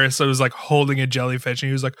 and Paris was like holding a jellyfish, and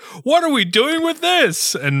he was like, "What are we doing with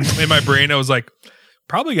this?" And in my brain, I was like,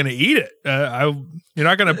 "Probably gonna eat it. You're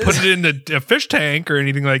not gonna put it in a fish tank or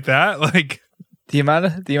anything like that." Like the amount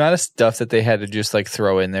of stuff that they had to just like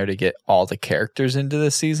throw in there to get all the characters into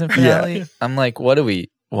the season finale. Yeah. I'm like, what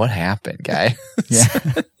happened, guy? Yeah.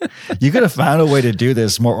 You could have found a way to do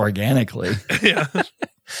this more organically. Yeah.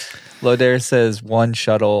 Lodair says one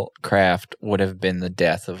shuttlecraft would have been the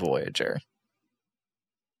death of Voyager.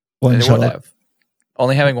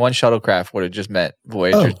 Only having one shuttlecraft would have just meant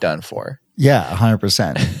Voyager's done for. Yeah,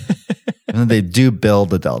 100%. And they do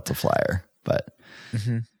build a Delta Flyer, but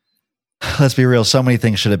let's be real. So many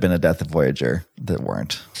things should have been a death of Voyager that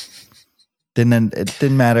weren't. It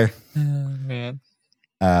didn't matter. Oh, man.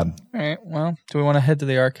 All right. Well, do we want to head to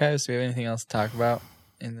the archives? Do we have anything else to talk about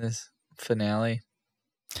in this finale?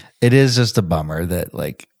 It is just a bummer that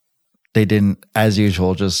like they didn't, as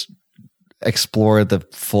usual, just explore the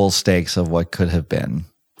full stakes of what could have been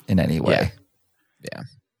in any way. Yeah.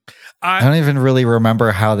 I don't even really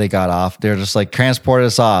remember how they got off. They're just like, transport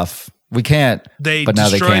us off. We can't. But now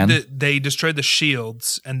they can. They destroyed the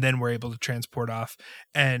shields and then were able to transport off.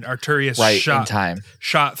 And Arturius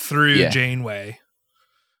shot through Janeway.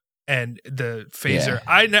 And the phaser,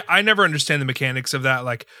 I never understand the mechanics of that.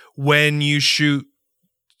 Like when you shoot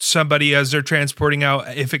somebody as they're transporting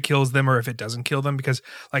out, if it kills them or if it doesn't kill them, because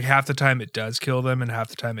like half the time it does kill them and half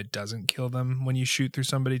the time it doesn't kill them when you shoot through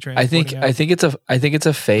somebody transporting out. I think it's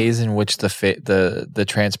a phase in which the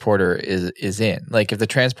transporter is in. Like if the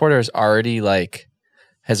transporter has already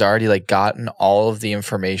gotten all of the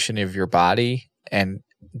information of your body and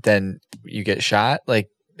then you get shot, like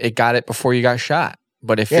it got it before you got shot.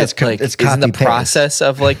 But if it's in the process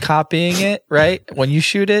of like copying it, right? When you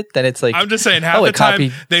shoot it, then it's like, I'm just saying, half the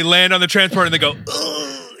time they land on the transporter and they go,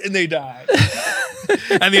 and they die.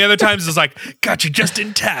 And the other times it's like, got you just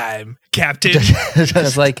in time, Captain.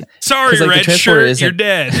 It's like, sorry, red shirt, you're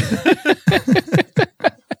dead.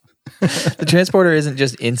 The transporter isn't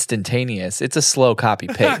just instantaneous. It's a slow copy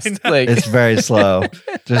paste. Like it's very slow.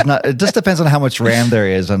 It just depends on how much RAM there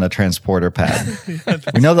is on the transporter pad.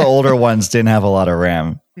 We know the older ones didn't have a lot of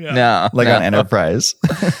RAM. No. On Enterprise.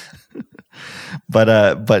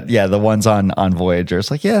 But yeah, the ones on Voyager, it's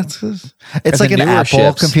like, it's like an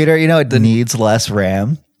Apple computer, it needs less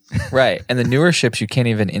RAM. Right. And the newer ships, you can't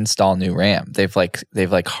even install new RAM. They've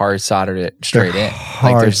hard soldered it straight in.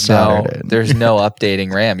 Like there's no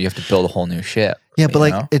updating RAM. You have to build a whole new ship. Yeah,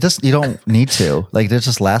 but you don't need to. Like it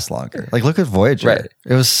just lasts longer. Like look at Voyager. Right.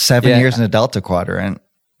 It was 7 years in the Delta Quadrant.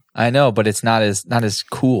 I know, but it's not as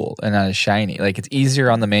cool and not as shiny. Like it's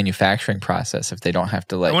easier on the manufacturing process if they don't have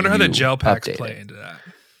to I wonder how the gel packs play into that.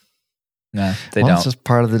 No, they don't. It's just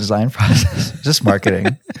part of the design process. Just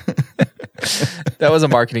marketing. That was a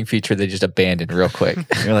marketing feature they just abandoned real quick.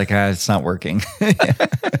 You're like, it's not working.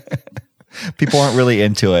 People aren't really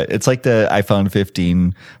into it. It's like the iPhone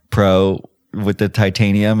 15 Pro with the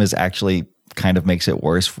titanium is actually kind of makes it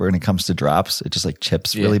worse when it comes to drops. It just like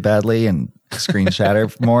chips really badly and screen shatter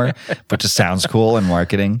more, but just sounds cool in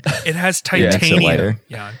marketing. It has titanium.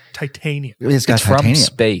 Yeah, titanium. It's got from titanium.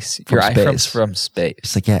 space. Your iPhone's from space.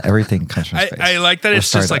 It's like, everything comes from space. I like that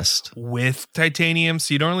it's just like with titanium,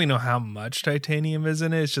 so you don't really know how much titanium is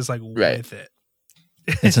in it. It's just like with it.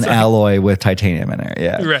 It's an alloy with titanium in it.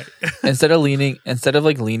 Yeah. Right. Instead of leaning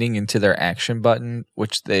into their action button,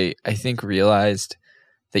 which they, I think, realized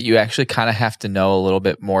that you actually kind of have to know a little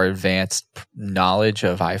bit more advanced knowledge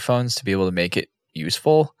of iPhones to be able to make it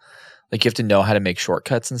useful. Like you have to know how to make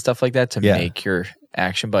shortcuts and stuff like that to make your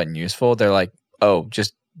action button useful. They're like, oh,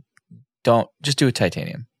 just do a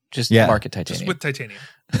titanium. Just market titanium. Just with titanium.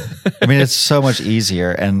 I mean, it's so much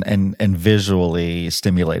easier and visually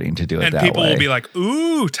stimulating to do it that way. And people will be like,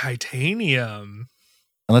 ooh, titanium.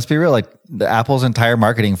 And let's be real, like the Apple's entire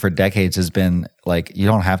marketing for decades has been like, you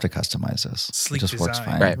don't have to customize this. Sleek it just design. Works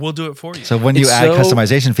fine. Right. We'll do it for you. So when you add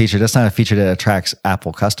customization feature, that's not a feature that attracts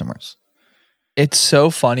Apple customers. It's so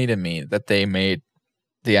funny to me that they made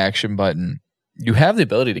the action button. You have the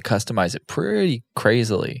ability to customize it pretty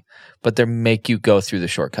crazily, but they make you go through the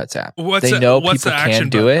Shortcuts app. What's people can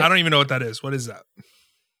do it. I don't even know what that is. What is that?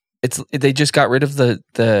 They just got rid of the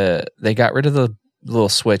little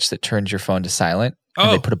switch that turns your phone to silent.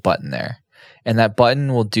 And they put a button there. And that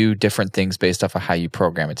button will do different things based off of how you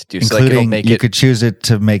program it to do. Including, so like you could choose it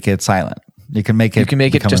to make it silent. You can make it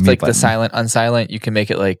just like the silent, unsilent. You can make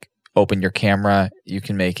it like open your camera. You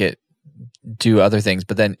can make it do other things.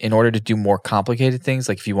 But then in order to do more complicated things,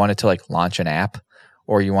 like if you wanted to like launch an app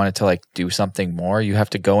or you wanted to like do something more, you have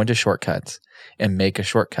to go into Shortcuts and make a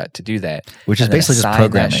shortcut to do that. Which is basically just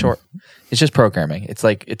programming. It's just programming. It's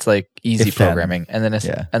like easy programming. And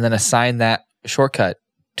then assign that shortcut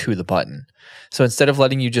to the button. So instead of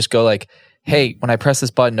letting you just go like, hey, when I press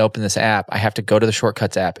this button, open this app, I have to go to the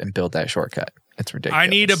Shortcuts app and build that shortcut. It's ridiculous. I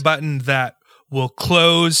need a button that will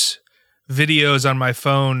close videos on my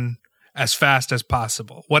phone as fast as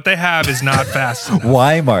possible. What they have is not fast enough.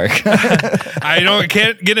 Why, Mark? I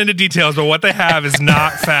can't get into details, but what they have is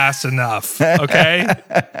not fast enough. Okay?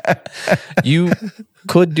 You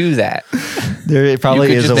could do that. There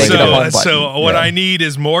probably is a way to get a home button. So what I need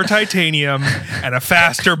is more titanium and a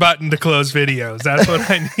faster button to close videos. That's what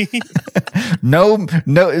I need. No,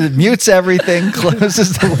 it mutes everything,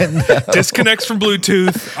 closes the window. Disconnects from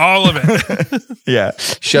Bluetooth, all of it. Yeah.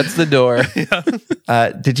 Shuts the door.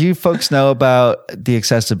 Did you folks know about the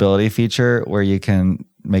accessibility feature where you can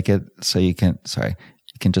make it so you can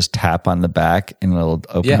just tap on the back and it'll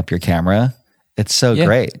open up your camera? It's so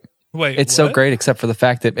great. Wait, it's so great, except for the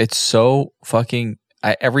fact that it's so fucking.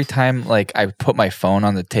 Every time like I put my phone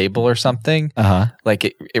on the table or something, like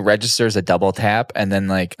it registers a double tap, and then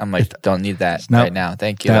like I'm like, don't need that right now,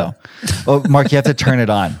 thank you. No. Well, Mark, you have to turn it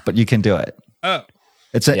on, but you can do it. Oh,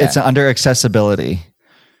 it's under accessibility.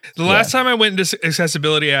 The last time I went into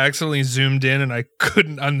accessibility, I accidentally zoomed in and I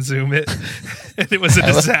couldn't unzoom it, and it was a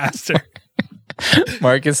disaster.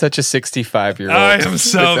 Mark is such a 65-year-old. I am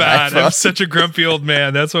so bad. I'm such a grumpy old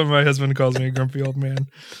man. That's why my husband calls me a grumpy old man.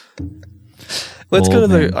 Let's go to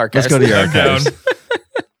the archives. Let's go to the archives.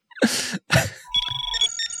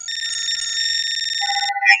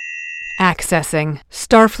 Accessing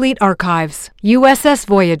Starfleet Archives. USS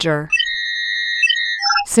Voyager.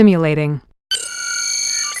 Simulating.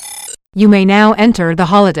 You may now enter the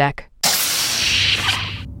holodeck.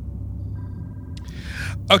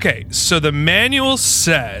 Okay, so the manual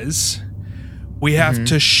says we have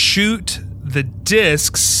to shoot the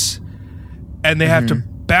discs and they have to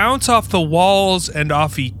bounce off the walls and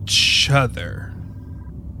off each other.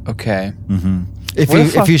 Okay.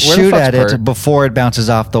 If you shoot at it before it bounces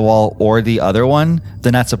off the wall or the other one,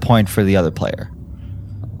 then that's a point for the other player.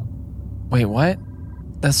 Wait, what?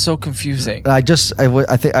 That's so confusing. I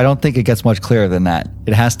don't think it gets much clearer than that.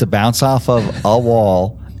 It has to bounce off of a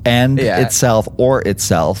wall and itself or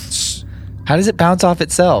itself. How does it bounce off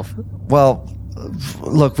itself? Well,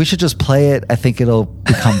 look, we should just play it. I think it'll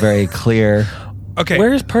become very clear. Okay.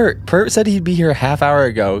 Where's Pert? Pert said he'd be here a half hour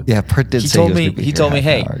ago. Yeah, Pert did say he told me,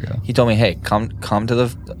 hey, come to the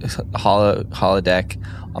holodeck.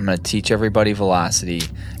 I'm going to teach everybody velocity.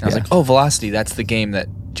 And I was like, oh, velocity, that's the game that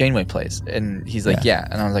Janeway plays. And he's like, yeah.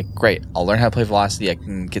 And I was like, great. I'll learn how to play velocity. I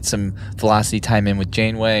can get some velocity time in with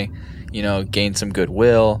Janeway, gain some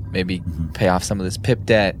goodwill, maybe pay off some of this pip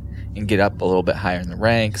debt and get up a little bit higher in the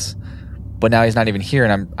ranks. But now he's not even here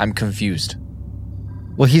and I'm confused.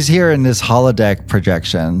 Well, he's here in this holodeck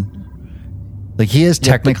projection. Like he is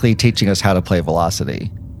technically teaching us how to play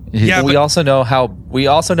velocity. We also know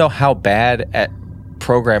how bad at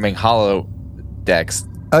programming holodecks.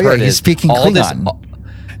 Oh yeah, he's speaking Klingon.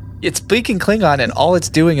 It's speaking Klingon, and all it's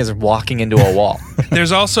doing is walking into a wall.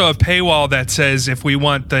 There's also a paywall that says if we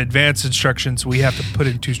want the advanced instructions, we have to put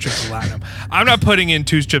in 2 strips of Latinum. I'm not putting in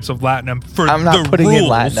 2 strips of Latinum for the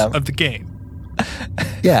rules of the game.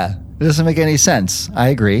 Yeah. It doesn't make any sense. I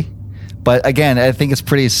agree. But again, I think it's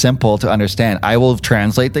pretty simple to understand. I will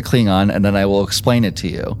translate the Klingon and then I will explain it to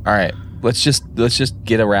you. All right. Let's just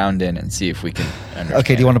get a round in and see if we can understand.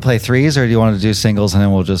 Okay, do you want to play threes or do you want to do singles and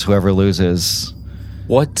then we'll just whoever loses?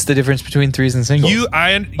 What's the difference between threes and singles?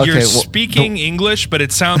 You're speaking English, but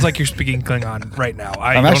it sounds like you're speaking Klingon right now.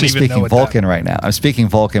 I'm actually speaking Vulcan right now. I'm speaking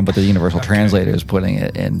Vulcan, but the universal translator is putting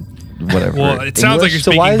it in whatever. Well, it sounds like you're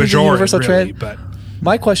speaking Bajoran, really, but...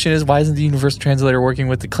 My question is, why isn't the universal translator working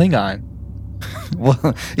with the Klingon? Well,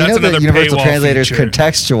 the universal translator is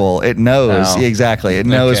contextual. It knows exactly. It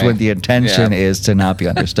knows when the intention is to not be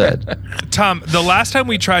understood. Tom, the last time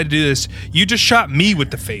we tried to do this, you just shot me with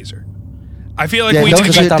the phaser. I feel like we need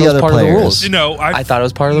to shoot the other players. I thought it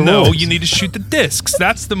was part of the rules. No, you need to shoot the discs.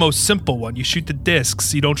 That's the most simple one. You shoot the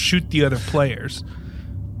discs. You don't shoot the other players.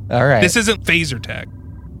 All right. This isn't phaser tag.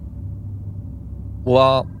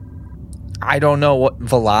 Well, I don't know what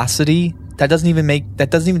velocity. That doesn't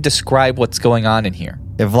even describe what's going on in here.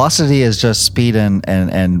 If velocity is just speed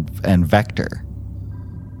and vector.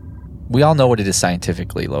 We all know what it is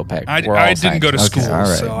scientifically, Lopek. I didn't go to school,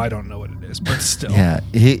 so I don't know what it is, but still. Yeah,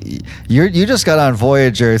 you just got on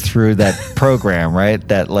Voyager through that program, right?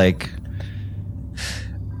 That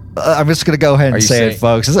I'm just going to go ahead and say it,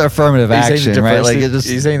 folks. This is affirmative action, right? Are you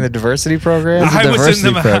saying the diversity program? I was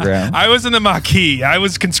in the Maquis. I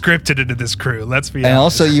was conscripted into this crew. Let's be honest. And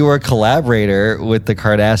also, you were a collaborator with the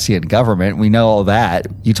Cardassian government. We know all that.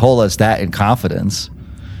 You told us that in confidence.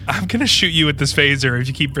 I'm going to shoot you with this phaser if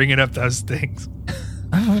you keep bringing up those things.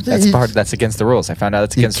 That's against the rules. I found out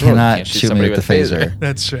it's against the rules. You cannot shoot me with the phaser.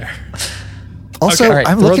 That's fair. Also, okay,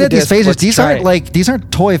 I'm looking at these phasers. These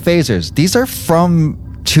aren't toy phasers. These are from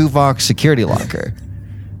Tuvok security locker.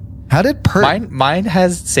 How did Mine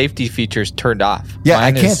has safety features turned off. Yeah,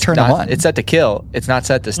 I can't turn them on. It's set to kill. It's not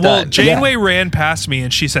set to stun. Well, Janeway ran past me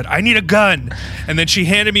and she said, "I need a gun," and then she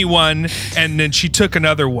handed me one, and then she took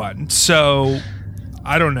another one. So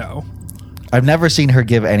I don't know. I've never seen her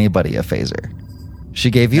give anybody a phaser. She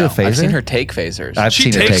gave you a phaser? I've seen her take phasers.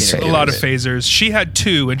 She takes a lot of phasers. She had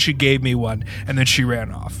 2 and she gave me one, and then she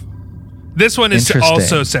ran off. This one is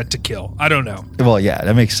also set to kill. I don't know. Well, yeah,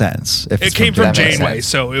 that makes sense. It came from Janeway,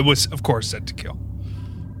 so it was, of course, set to kill.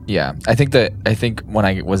 Yeah, I think when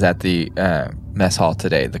I was at the mess hall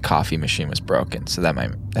today, the coffee machine was broken, so that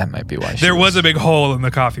might be why. There was a big hole in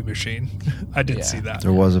the coffee machine. I did see that.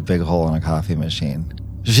 There was a big hole in a coffee machine.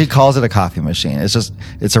 She calls it a coffee machine. It's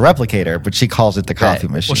a replicator, but she calls it the coffee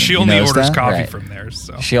machine. Well, she only orders coffee from there.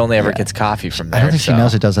 So she only ever gets coffee from there. I don't think she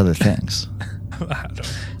knows it does other things.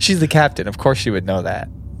 She's the captain. Of course she would know that.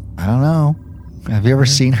 I don't know. Have you ever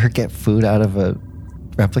seen her get food out of a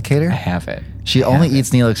replicator? I haven't. She only eats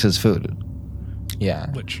Neelix's food.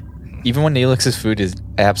 Yeah. Even when Neelix's food is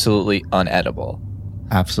absolutely unedible.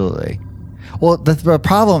 Absolutely. Well, the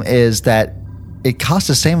problem is that it costs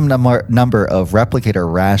the same number of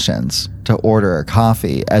replicator rations to order a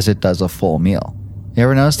coffee as it does a full meal. You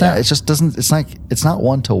ever notice that? It just doesn't. It's not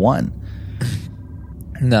 1-to-1.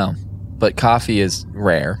 No. But coffee is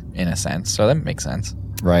rare in a sense, so that makes sense.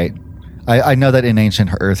 Right. I know that in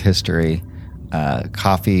ancient Earth history,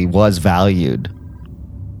 coffee was valued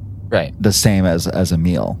the same as a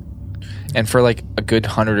meal. And for like a good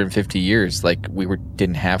 150 years, like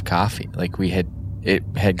didn't have coffee. Like it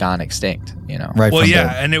had gone extinct, you know. Right. Well,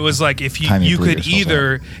 yeah, and it was like if you could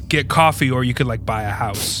either get coffee or you could like buy a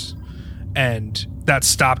house. and that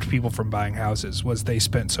stopped people from buying houses. Was they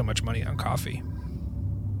spent so much money on coffee.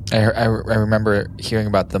 I remember hearing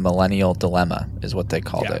about the millennial dilemma, is what they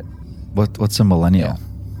called it. What's a millennial?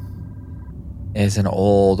 Is an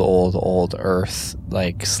old Earth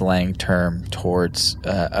like slang term towards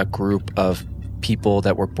a group of people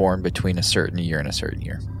that were born between a certain year and a certain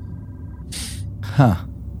year. Huh.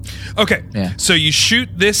 Okay. Yeah. So you shoot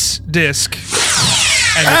this disc.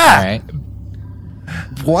 And All right.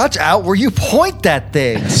 Watch out where you point that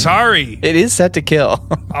thing. Sorry. It is set to kill.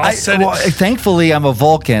 Thankfully, I'm a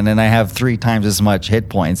Vulcan and I have 3 times as much hit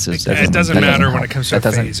points. It doesn't matter when it comes to a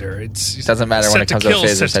phaser. It doesn't matter when it comes to a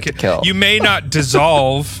phaser. Set to kill. You may not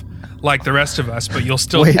dissolve like the rest of us, but you'll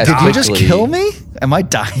still. Wait, die. did you just kill me? Am I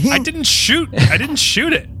dying? I didn't shoot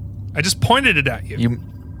it. I just pointed it at you.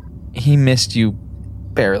 He missed you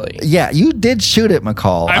barely. Yeah, you did shoot it,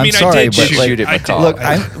 McCall. I mean, I'm sorry, I did but shoot it, McCall.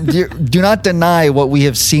 Look, do not deny what we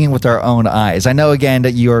have seen with our own eyes. I know again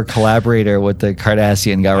that you are a collaborator with the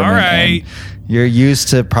Cardassian government. All right. And you're used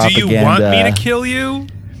to propaganda. Do you want me to kill you?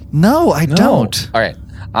 No, I don't. All right.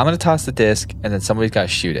 I'm going to toss the disc, and then somebody's got to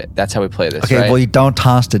shoot it. That's how we play this, Okay, right? well, you don't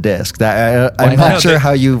toss the disc. I'm not sure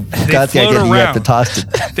how you got the idea that you have to toss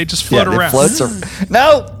it. They just float around.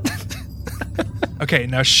 No! Okay,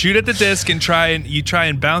 now shoot at the disc and try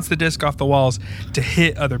and bounce the disc off the walls to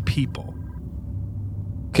hit other people.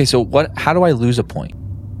 Okay, so how do I lose a point?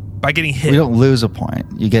 By getting hit. We don't lose a point.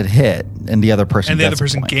 You get hit, and the other person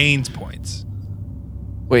gains points.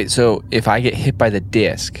 Wait, so if I get hit by the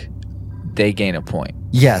disc, they gain a point.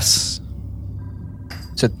 Yes.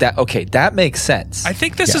 So that makes sense. I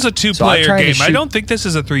think this is a 2-player game. I don't think this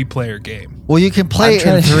is a 3-player game. Well, you can play it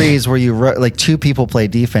in threes where you like 2 people play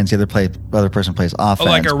defense, the other person plays offense.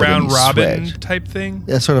 Oh, like a round robin type thing?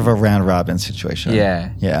 Yeah, sort of a round robin situation.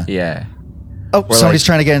 Yeah. Oh, somebody's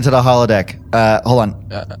trying to get into the holodeck. Hold on.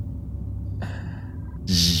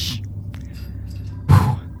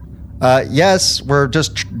 Yes, we're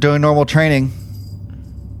just doing normal training.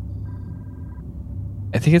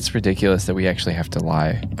 I think it's ridiculous that we actually have to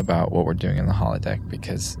lie about what we're doing in the holodeck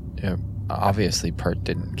because obviously Pert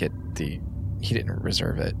didn't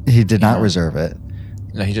reserve it. He did not reserve it.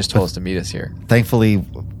 No, he just told us to meet us here. Thankfully,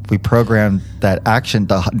 we programmed that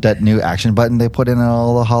new action button they put in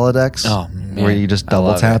all the holodecks. Oh, man. Where you just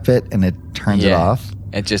double tap it and it turns it off.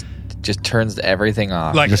 It just turns everything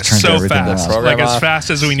off. Like so fast. Like as fast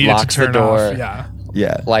as we need it to turn off.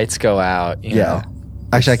 Yeah. Lights go out. You know.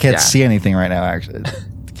 Actually, I can't see anything right now, actually.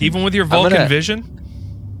 Even with your Vulcan vision?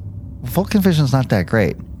 Vulcan vision's not that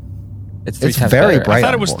great. It's very better. bright. I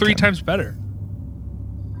thought it was 3 times better.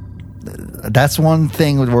 That's one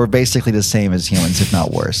thing we're basically the same as humans, if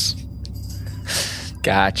not worse.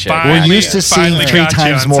 Gotcha. We're used to seeing 3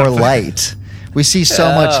 times more light. We see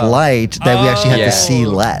so much light that we actually have to see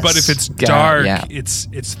less. But if it's dark,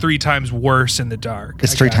 it's 3 times worse in the dark.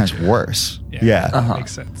 It's 3 times worse. Yeah.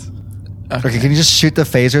 Makes sense. Okay, can you just shoot the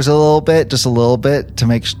phasers a little bit, just to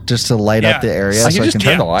light up the area? I can just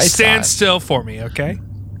turn the lights Stand on. still for me, okay?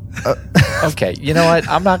 Okay, you know what?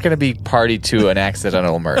 I'm not going to be party to an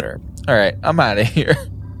accidental murder. All right, I'm out of here.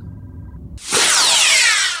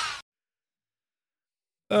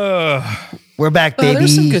 We're back, baby.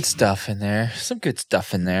 There's some good stuff in there.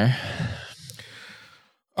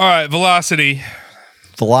 All right, velocity.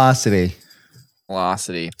 Velocity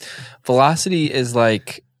is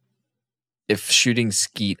like if shooting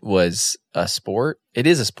skeet was a sport. It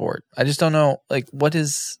is a sport. I just don't know, like, what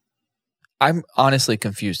is... I'm honestly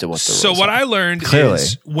confused at what the rules So what are. I learned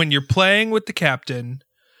is when you're playing with the captain,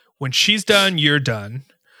 when she's done, you're done.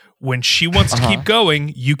 When she wants to keep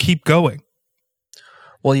going, you keep going.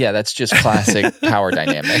 Well, yeah, that's just classic power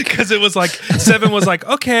dynamic. Because it was like, Seven was like,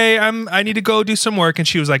 okay, I need to go do some work. And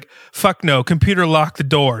she was like, fuck no, computer lock the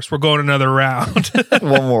doors. We're going another round.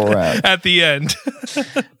 One more round. At the end.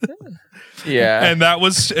 Yeah.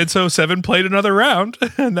 And so Seven played another round,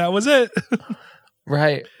 and that was it.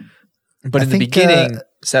 Right. But in the beginning,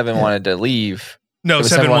 Seven wanted to leave. No,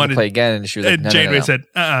 Seven wanted to play again, and she was like, and Janeway said,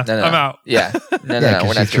 I'm out. Yeah. No,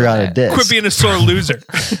 we're not doing that. Quit being a sore loser.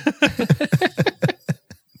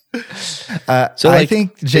 So I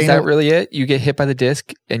think is that really it? You get hit by the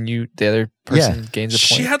disc, and the other person gains a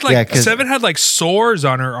point. She had Seven had like sores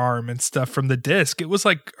on her arm and stuff from the disc. It was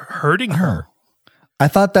like hurting her. I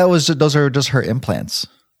thought those are just her implants.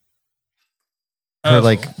 Her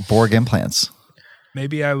like Borg implants.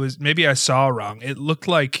 Maybe I saw wrong. It looked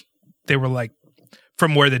like they were like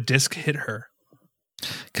from where the disc hit her.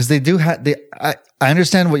 Because they do have I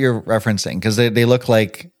understand what you're referencing because they look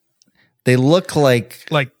like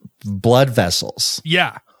blood vessels.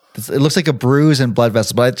 Yeah. It looks like a bruise and blood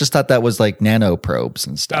vessel, but I just thought that was like nano probes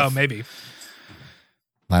and stuff. Oh, maybe.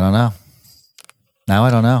 I don't know. Now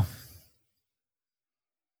I don't know.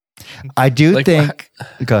 I do think.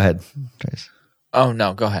 Go ahead, Trace. Oh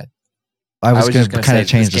no, go ahead. I was going to kind of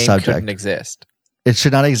change the subject. Couldn't exist. It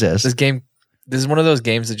should not exist. This is one of those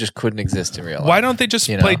games that just couldn't exist in real life. Why don't they just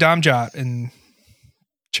play Domjot and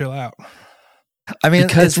chill out? I mean,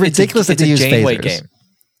 because it's ridiculous that they use Janeway phasers. game.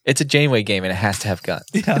 It's a Janeway game, and it has to have guns.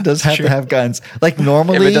 Yeah, it does have to have guns. Like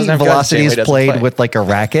normally, Velocity is played with like a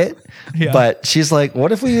racket, but she's like,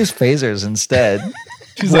 "What if we use phasers instead?"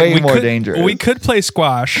 She's way more dangerous. We could play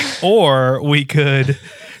squash, or we could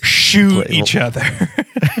shoot each other.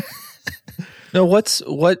 No, what's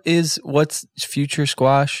Future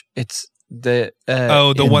Squash? It's the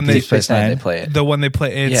the one they play it. The one they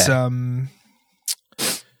play. It's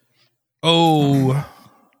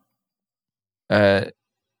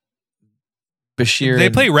Bashir. They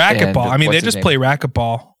play racquetball. I mean, they just play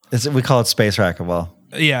racquetball. We call it space racquetball.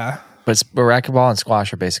 Yeah, but racquetball and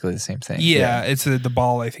squash are basically the same thing. Yeah. It's the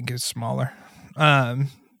ball. I think is smaller. And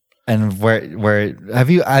where have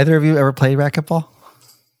you either of you ever played racquetball?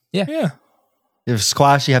 Yeah. If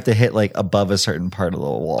squash, you have to hit like above a certain part of the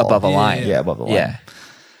wall, above a line. Yeah, above the line.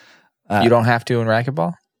 Yeah. You don't have to in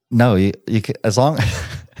racquetball. No, you can, as long.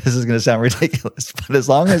 This is going to sound ridiculous, but as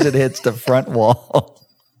long as it hits the front wall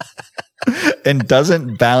and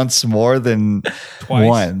doesn't bounce more than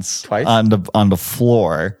twice on the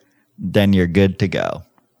floor, then you're good to go.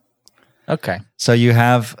 Okay. So you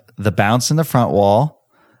have the bounce in the front wall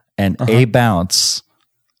and a bounce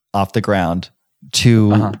off the ground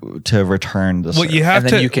to return the serve. You have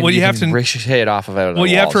to ricochet it off of it. What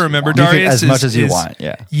you have to remember, Darius, as much as you want.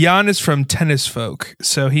 Yeah, Jan is from Tennis Folk,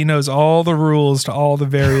 so he knows all the rules to all the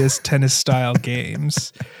various tennis style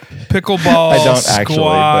games: pickleball,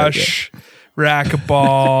 squash,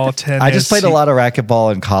 racquetball, tennis. I just played a lot of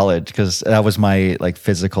racquetball in college because that was my like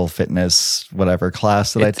physical fitness whatever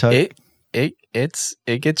class that I took. It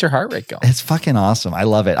gets your heart rate going. It's fucking awesome. I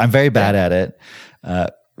love it. I'm very bad at it.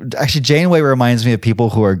 Actually, Janeway reminds me of people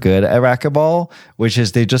who are good at racquetball, which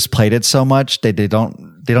is they just played it so much they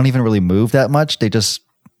don't even really move that much. They're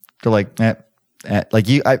like like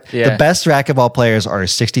you. The best racquetball players are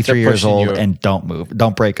 63 years old and don't move,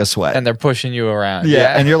 don't break a sweat, and they're pushing you around.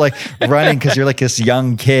 Yeah, and you're like running because you're like this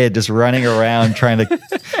young kid just running around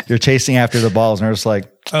you're chasing after the balls, and they're just like,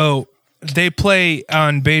 they play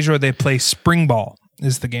on Bejor. They play spring ball.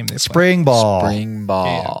 Is the game they play? Spring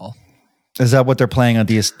ball. Yeah. Is that what they're playing on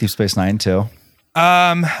Deep Space Nine too?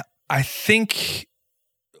 I think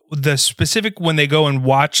the specific when they go and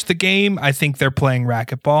watch the game, I think they're playing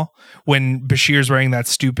racquetball. When Bashir's wearing that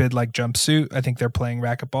stupid like jumpsuit, I think they're playing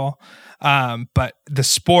racquetball. But the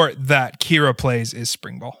sport that Kira plays is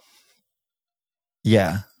spring ball.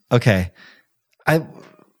 Yeah. Okay. But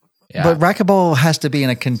racquetball has to be in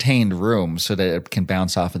a contained room so that it can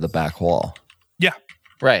bounce off of the back wall. Yeah.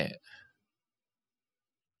 Right.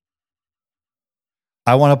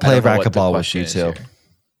 I want to play racquetball with you too.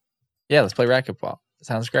 Yeah, let's play racquetball.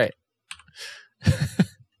 Sounds great.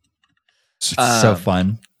 So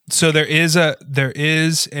fun. So there is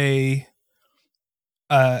an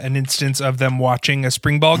instance of them watching a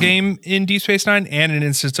spring ball game in Deep Space Nine, and an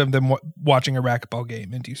instance of them watching a racquetball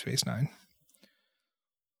game in Deep Space Nine.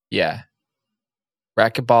 Yeah,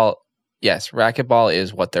 racquetball. Yes, racquetball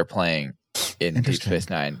is what they're playing in Deep Space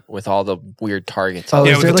Nine with all the weird targets.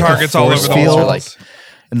 With the targets all over the walls.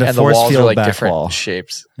 And the force walls field are like different wall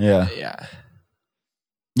shapes. Yeah. Yeah.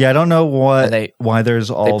 Yeah, I don't know why there's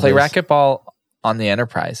all They play racquetball on the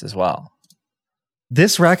Enterprise as well.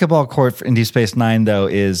 This racquetball court in Deep Space Nine, though,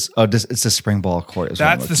 it's the spring ball court.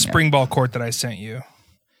 That's the spring ball court that I sent you.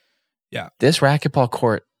 Yeah. This racquetball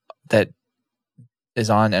court that is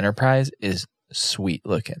on Enterprise is sweet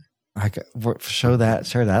looking. Share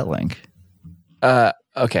that link.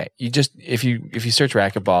 Okay. You just if you search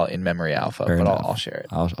racquetball in Memory Alpha, I'll share it.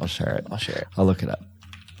 I'll share it. I'll share it. I'll look it up.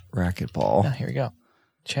 Racquetball. Oh, here we go.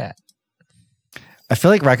 Chat. I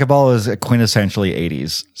feel like racquetball is a quintessentially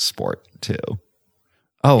 80s sport too.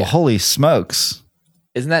 Oh, yeah. Holy smokes.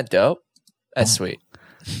 Isn't that dope? That's sweet.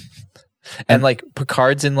 And like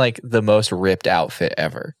Picard's in like the most ripped outfit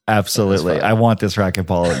ever. Absolutely. I want this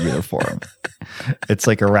racquetball uniform. It's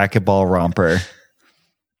like a racquetball romper.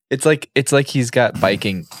 It's like he's got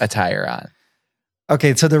biking attire on.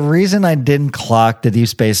 Okay, so the reason I didn't clock the Deep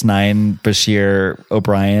Space Nine Bashir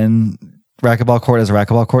O'Brien racquetball court as a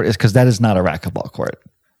racquetball court is because that is not a racquetball court.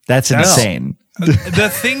 That's insane. The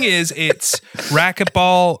thing is, it's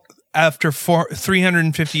racquetball after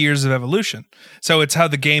 350 years of evolution. So it's how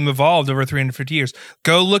the game evolved over 350 years.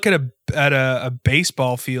 Go look at a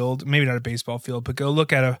baseball field, maybe not a baseball field, but go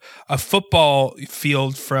look at a football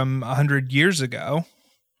field from 100 years ago.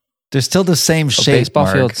 They're still the same shape. Baseball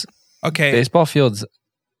Mark. fields. Okay. Baseball fields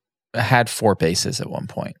had 4 bases at one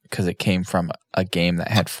point because it came from a game that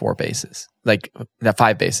had 4 bases, like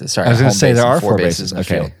 5 bases. Sorry, I was going to say there are 4 bases bases in the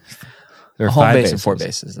okay. field. There are a home 5 base bases. and 4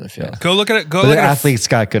 bases in the field. Yeah. Go look at it. But the athletes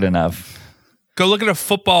got good enough. Go look at a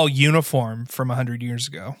football uniform from 100 years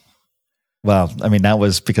ago. Well, I mean, that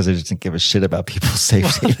was because they just didn't give a shit about people's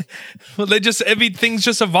safety. Well, things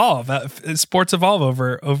just evolve. Sports evolve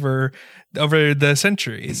over the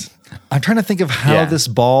centuries. I'm trying to think of how this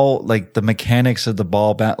ball, like the mechanics of the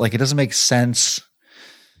ball, like it doesn't make sense.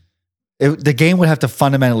 The game would have to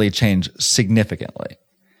fundamentally change significantly.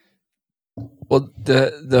 Well,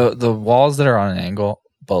 the walls that are on an angle,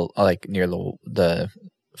 like near the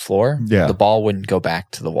floor, the ball wouldn't go back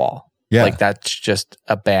to the wall. Yeah, like that's just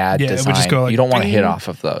a bad design. It would just go like, you don't want to hit off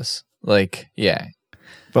of those. Like, yeah.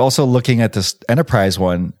 But also looking at this Enterprise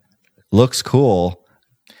one, looks cool.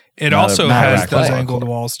 It also has those angled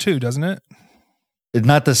walls too, doesn't it? It's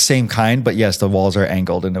not the same kind, but yes, the walls are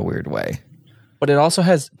angled in a weird way. But it also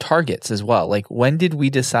has targets as well. Like, when did we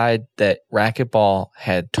decide that racquetball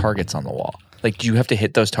had targets on the wall? Like, do you have to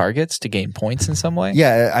hit those targets to gain points in some way?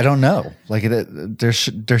 Yeah, I don't know. Like, there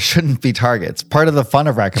shouldn't be targets. Part of the fun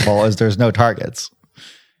of racquetball is there's no targets.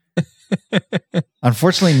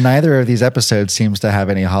 Unfortunately, neither of these episodes seems to have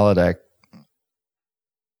any holodeck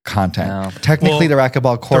content. No. Technically, the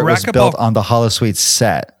racquetball court was built on the holosuite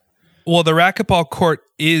set. Well, the racquetball court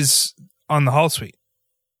is on the holosuite.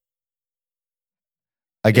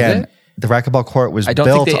 Again, the racquetball court was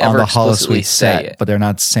built on the holosuite set, but they're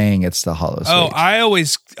not saying it's the holosuite. Oh, I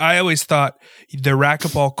always thought the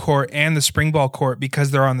racquetball court and the spring ball court,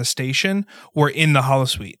 because they're on the station, were in the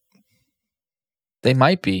holosuite. They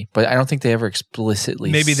might be, but I don't think they ever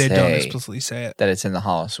explicitly Maybe they don't explicitly say it. That it's in the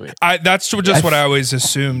holosuite. That's just what I always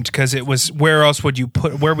assumed, because it was, where would you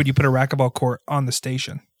put a racquetball court on the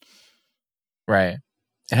station? Right.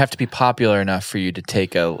 It'd have to be popular enough for you to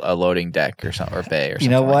take a loading deck or something, or bay or something.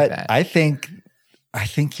 You know what? Like that. I think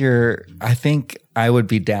I would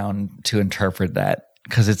be down to interpret that,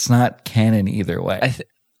 because it's not canon either way.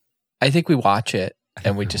 I think we watch it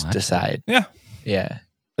and we just decide. Yeah. Yeah.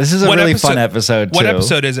 This is a really fun episode too. What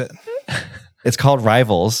episode is it? It's called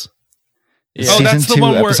Rivals. Yeah. Oh, that's the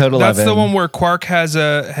one where that's the one where Quark has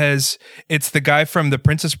it's the guy from The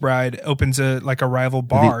Princess Bride opens a rival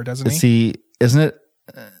bar, doesn't he? Isn't it?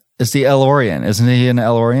 It's the Elorian. Isn't he an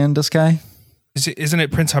Elorian, this guy? Isn't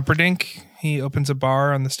it Prince Humperdinck? He opens a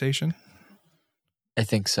bar on the station. I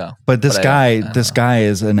think so. But this guy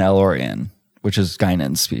is an Elorian, which is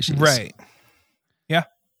Guinan's species. Right. Yeah.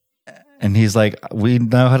 And he's like, we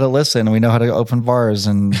know how to listen. We know how to open bars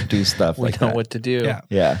and do stuff like that. We know what to do.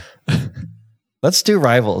 Yeah. Let's do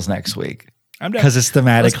Rivals next week. I'm down. Because it's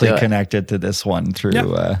thematically connected to this one through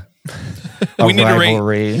we need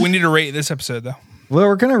rivalry. We need to rate this episode, though. Well,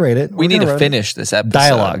 we're going to rate it. We need to finish this episode.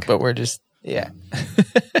 Dialogue. But we're just, I'm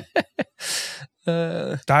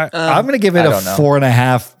going to give it a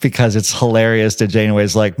 4.5 because it's hilarious that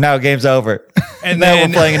Janeway's like, no, game's over. And then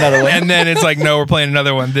we're playing another one. And then it's like, no, we're playing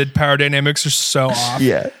another one. The power dynamics are so off.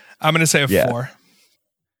 Yeah. I'm going to say a 4.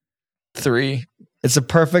 3. It's a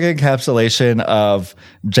perfect encapsulation of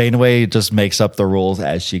Janeway just makes up the rules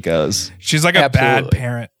as she goes. She's like a bad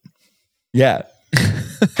parent. Yeah.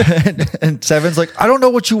 And Seven's like, I don't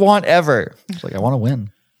know what you want ever. She's like, I want to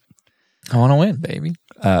win. I want to win, baby.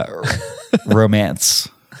 Romance.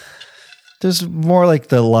 There's more like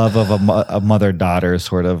the love of a mother-daughter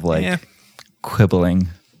sort of quibbling.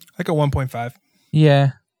 Like a 1.5.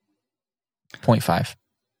 Yeah. 0.5.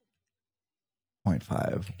 0.5.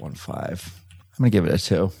 I'm going to give it a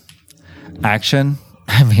 2. Action.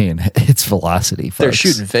 I mean, it's velocity, folks. They're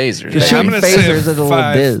shooting phasers. They're shooting phasers at a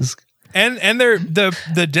little disc. And they're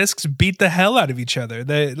the discs beat the hell out of each other.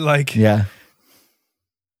 They yeah.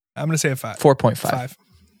 I'm gonna say a 5. 4.5.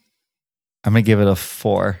 I'm gonna give it a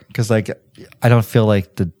 4 because I don't feel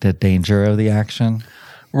like the danger of the action.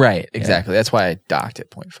 Right, exactly. That's why I docked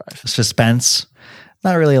at 0.5. Suspense,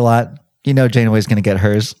 not really a lot. You know, Janeway's gonna get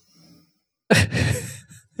hers. I'm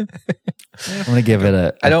gonna give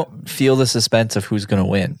it I don't feel the suspense of who's gonna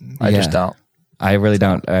win. I just don't. I really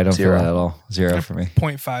don't. I don't feel that at all. 0 for me.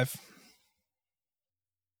 0.5.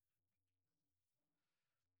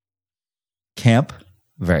 Camp,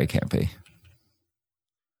 very campy.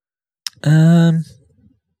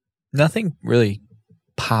 Nothing really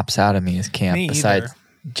pops out of me as camp besides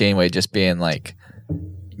Janeway just being like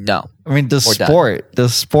No. I mean, the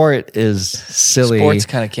sport is silly. Sports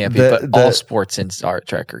kind of campy, but all sports in Star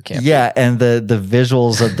Trek are campy. Yeah, and the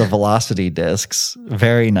visuals of the velocity discs,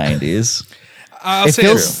 very 90s. It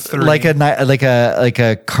feels like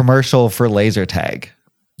a commercial for laser tag.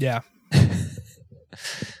 Yeah.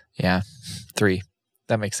 Yeah. 3.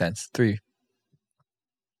 That makes sense. 3.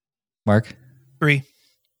 Mark? 3.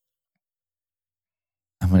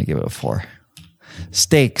 I'm going to give it a 4.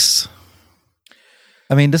 Stakes.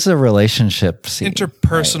 I mean, this is a relationship scene.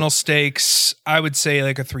 Interpersonal stakes, I would say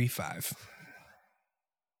like a 3-5.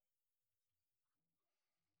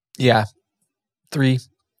 Yeah. 3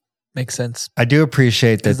 makes sense. I do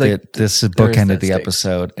appreciate that this is bookended the stakes.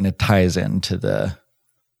 Episode and it ties into the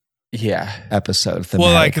episode.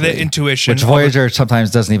 Well, like the intuition. Which Voyager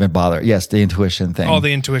sometimes doesn't even bother. Yes, the intuition thing. All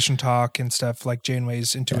the intuition talk and stuff, like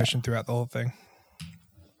Janeway's intuition throughout the whole thing.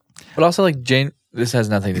 But also, like, this has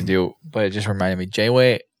nothing to do, but it just reminded me,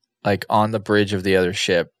 Janeway, like, on the bridge of the other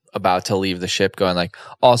ship, about to leave the ship, going like,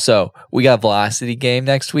 also, we got Velocity game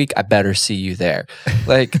next week. I better see you there.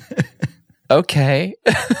 Like, okay.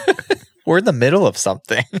 We're in the middle of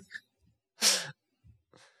something.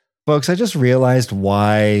 Folks, I just realized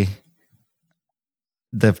why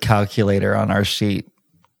the calculator on our sheet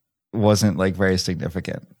wasn't like very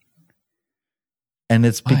significant. And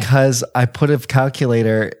it's because I put a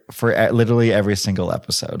calculator for literally every single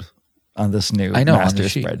episode on this new master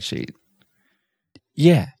spreadsheet.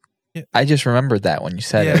 Yeah. I just remembered that when you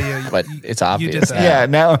said it, but it's obvious. Yeah,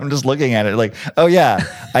 now I'm just looking at it like, oh yeah,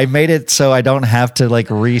 I made it so I don't have to like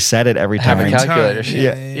reset it every time. Have a calculator sheet.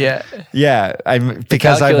 Yeah.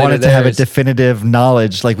 Because I wanted to have a definitive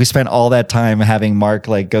knowledge. Like we spent all that time having Mark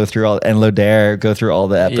like go through all and Lodair go through all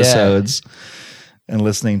the episodes and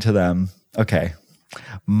listening to them. Okay.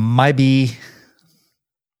 My B.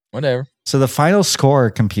 Whatever. So the final score,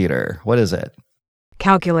 computer, what is it?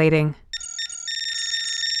 Calculating.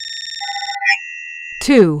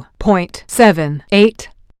 2.78.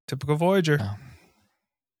 Typical Voyager. Oh.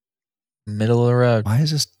 Middle of the road. Why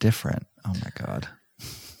is this different? Oh my God.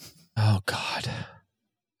 Oh God.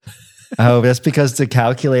 Oh, that's because the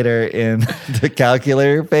calculator in the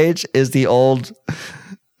calculator page is the old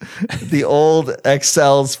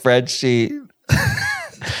Excel spreadsheet.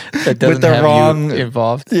 That doesn't with the have wrong you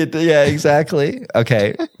involved. Yeah, exactly.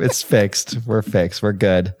 Okay, it's fixed. We're fixed. We're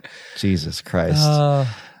good. Jesus Christ.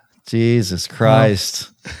 Jesus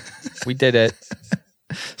Christ. We did it.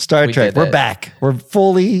 Star Trek. We're back. We're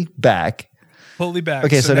fully back. Fully back.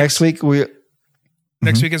 Okay, so next week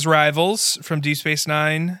Next week is Rivals from Deep Space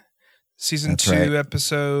Nine, season 2,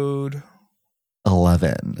 episode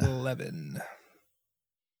 11.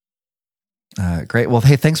 Great. Well,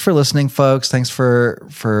 hey, thanks for listening, folks. Thanks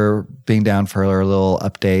for being down for our little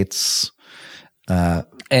updates.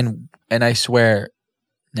 And I swear,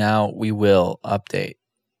 now we will update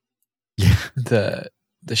the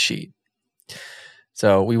sheet.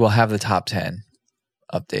 So we will have the top 10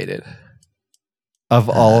 updated of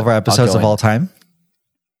all of our episodes of all time.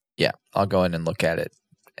 Yeah, I'll go in and look at it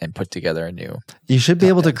and put together a new. You should be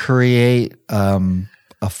able to create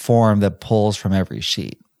a form that pulls from every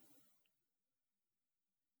sheet.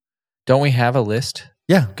 Don't we have a list?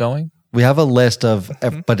 Yeah, going. We have a list of,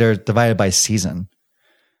 but they're divided by season.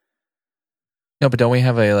 No, but don't we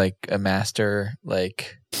have a master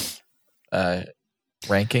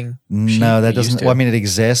ranking? No, that doesn't. Well, I mean, it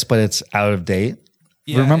exists, but it's out of date.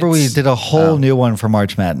 Yeah, remember, we did a whole new one for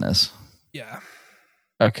March Madness. Yeah.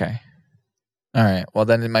 Okay. All right. Well,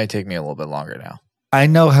 then it might take me a little bit longer now. I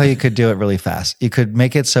know how you could do it really fast. You could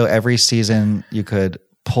make it so every season you could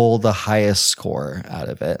pull the highest score out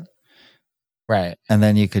of it. Right. And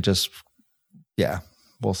then you could just,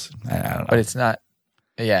 we'll see. I don't know. But it's not,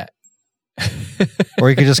 or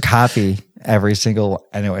you could just copy every single,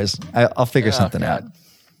 anyways, I'll figure something out.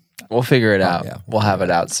 We'll figure it out. Yeah. We'll have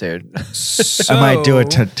it out soon. I might do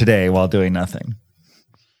it today while doing nothing.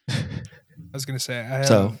 I was going to say,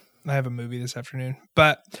 I have a movie this afternoon,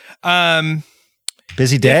 but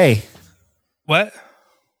busy day. What?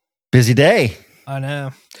 Busy day. I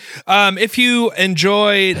know. If you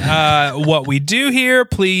enjoyed what we do here,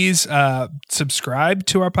 please subscribe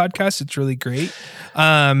to our podcast. It's really great,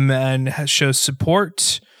 and shows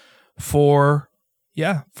support for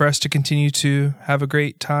us to continue to have a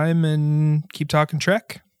great time and keep talking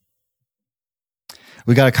Trek.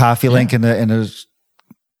 We got a coffee link in the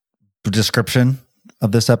description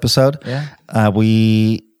of this episode. Yeah.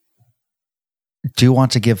 We do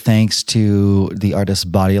want to give thanks to the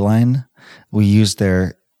artist Bodyline. We used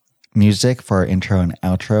their music for our intro and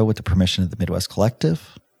outro with the permission of the Midwest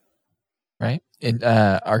Collective. right? And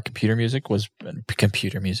our computer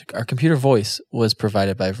voice was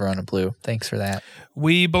provided by Verona Blue. Thanks for that.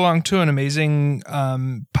 We belong to an amazing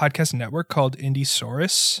podcast network called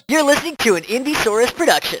Indiesaurus. You're listening to an Indiesaurus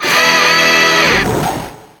production.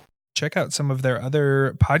 Check out some of their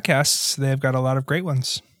other podcasts. They've got a lot of great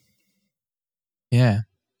ones. Yeah.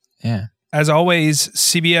 As always,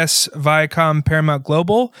 CBS, Viacom, Paramount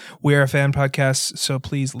Global. We're a fan podcast, so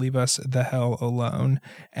please leave us the hell alone.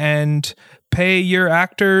 And pay your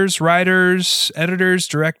actors, writers, editors,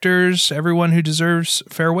 directors, everyone who deserves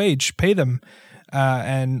fair wage. Pay them.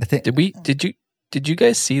 And did you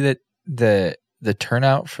guys see that the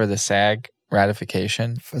turnout for the SAG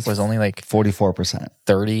ratification was only like 44%,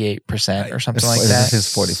 38% or something like that?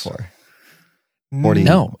 It's 44. 40.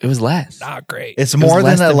 No, it was less. Not great. It's more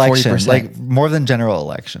than elections, like more than general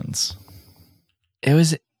elections. It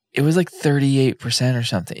was like 38% or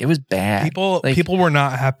something. It was bad. People were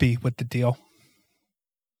not happy with the deal.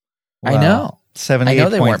 Well, I know.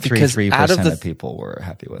 78.33% of people were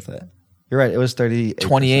happy with it. You're right. It was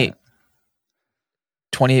 38%.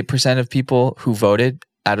 28% of people who voted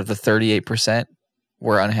out of the 38%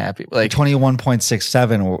 were unhappy. Like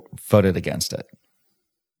 21.67 voted against it.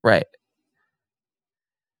 Right.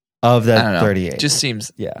 Of that 38. Just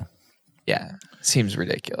seems yeah. Seems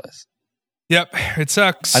ridiculous. Yep, it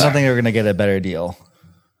sucks. I don't think they're going to get a better deal.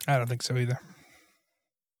 I don't think so either.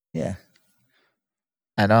 Yeah.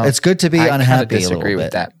 I know. It's good to be unhappy. I disagree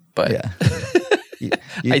with that, but yeah.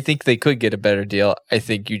 I think they could get a better deal. I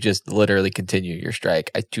think you just literally continue your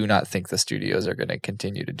strike. I do not think the studios are going to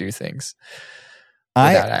continue to do things.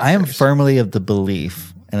 I am firmly of the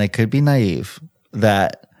belief, and I could be naive,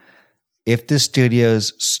 that if the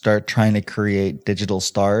studios start trying to create digital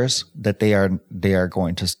stars, that they're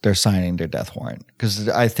signing their death warrant, because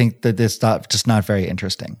I think that it's not very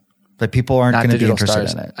interesting. That people aren't going to be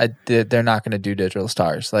interested in it. They're not going to do digital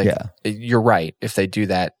stars. Like, you're right. If they do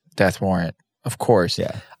that death warrant, of course.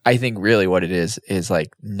 Yeah. I think really what it is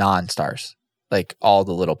like non-stars, like all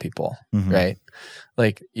the little people, right?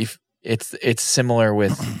 Like if it's similar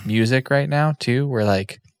with music right now too, where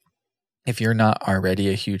like if you're not already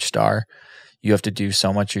a huge star, you have to do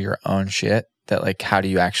so much of your own shit that like, how do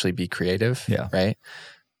you actually be creative? Yeah. Right.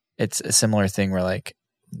 It's a similar thing where like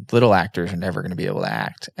little actors are never going to be able to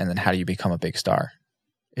act. And then how do you become a big star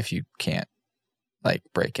if you can't like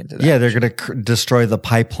break into that? Yeah. They're going to destroy the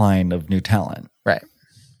pipeline of new talent. Right.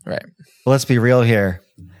 Let's be real here.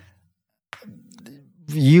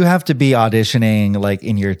 You have to be auditioning like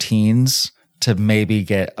in your teens to maybe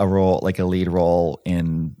get a role, like a lead role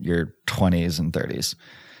in your 20s and 30s.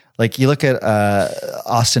 Like you look at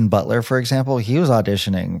Austin Butler, for example, he was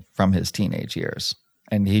auditioning from his teenage years,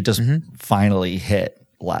 and he just finally hit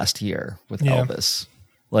last year with Elvis.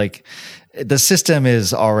 Like the system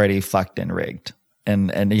is already fucked and rigged.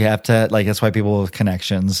 And you have to, like, that's why people with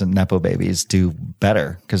connections and Nepo babies do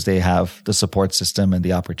better, because they have the support system and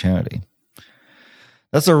the opportunity.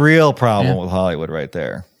 That's a real problem with Hollywood right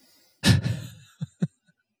there.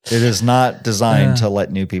 It is not designed to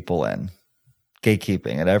let new people in.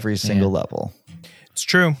 Gatekeeping at every single level. It's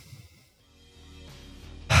true.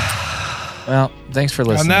 Well, thanks for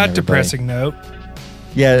listening. On that everybody. Depressing note.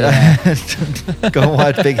 Yeah. Go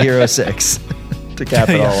watch Big Hero 6 to cap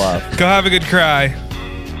it all off. Go have a good cry.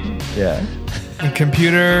 Yeah. And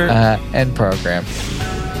computer. End program.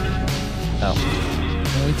 Oh.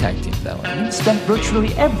 We tag teamed that one. He spent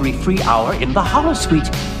virtually every free hour in the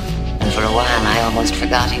holosuite. And for a while, I almost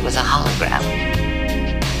forgot he was a hologram.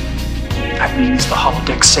 That means the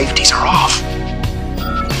holodeck safeties are off.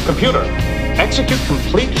 Computer, execute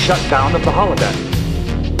complete shutdown of the holodeck.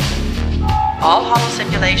 All holo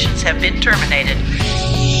simulations have been terminated.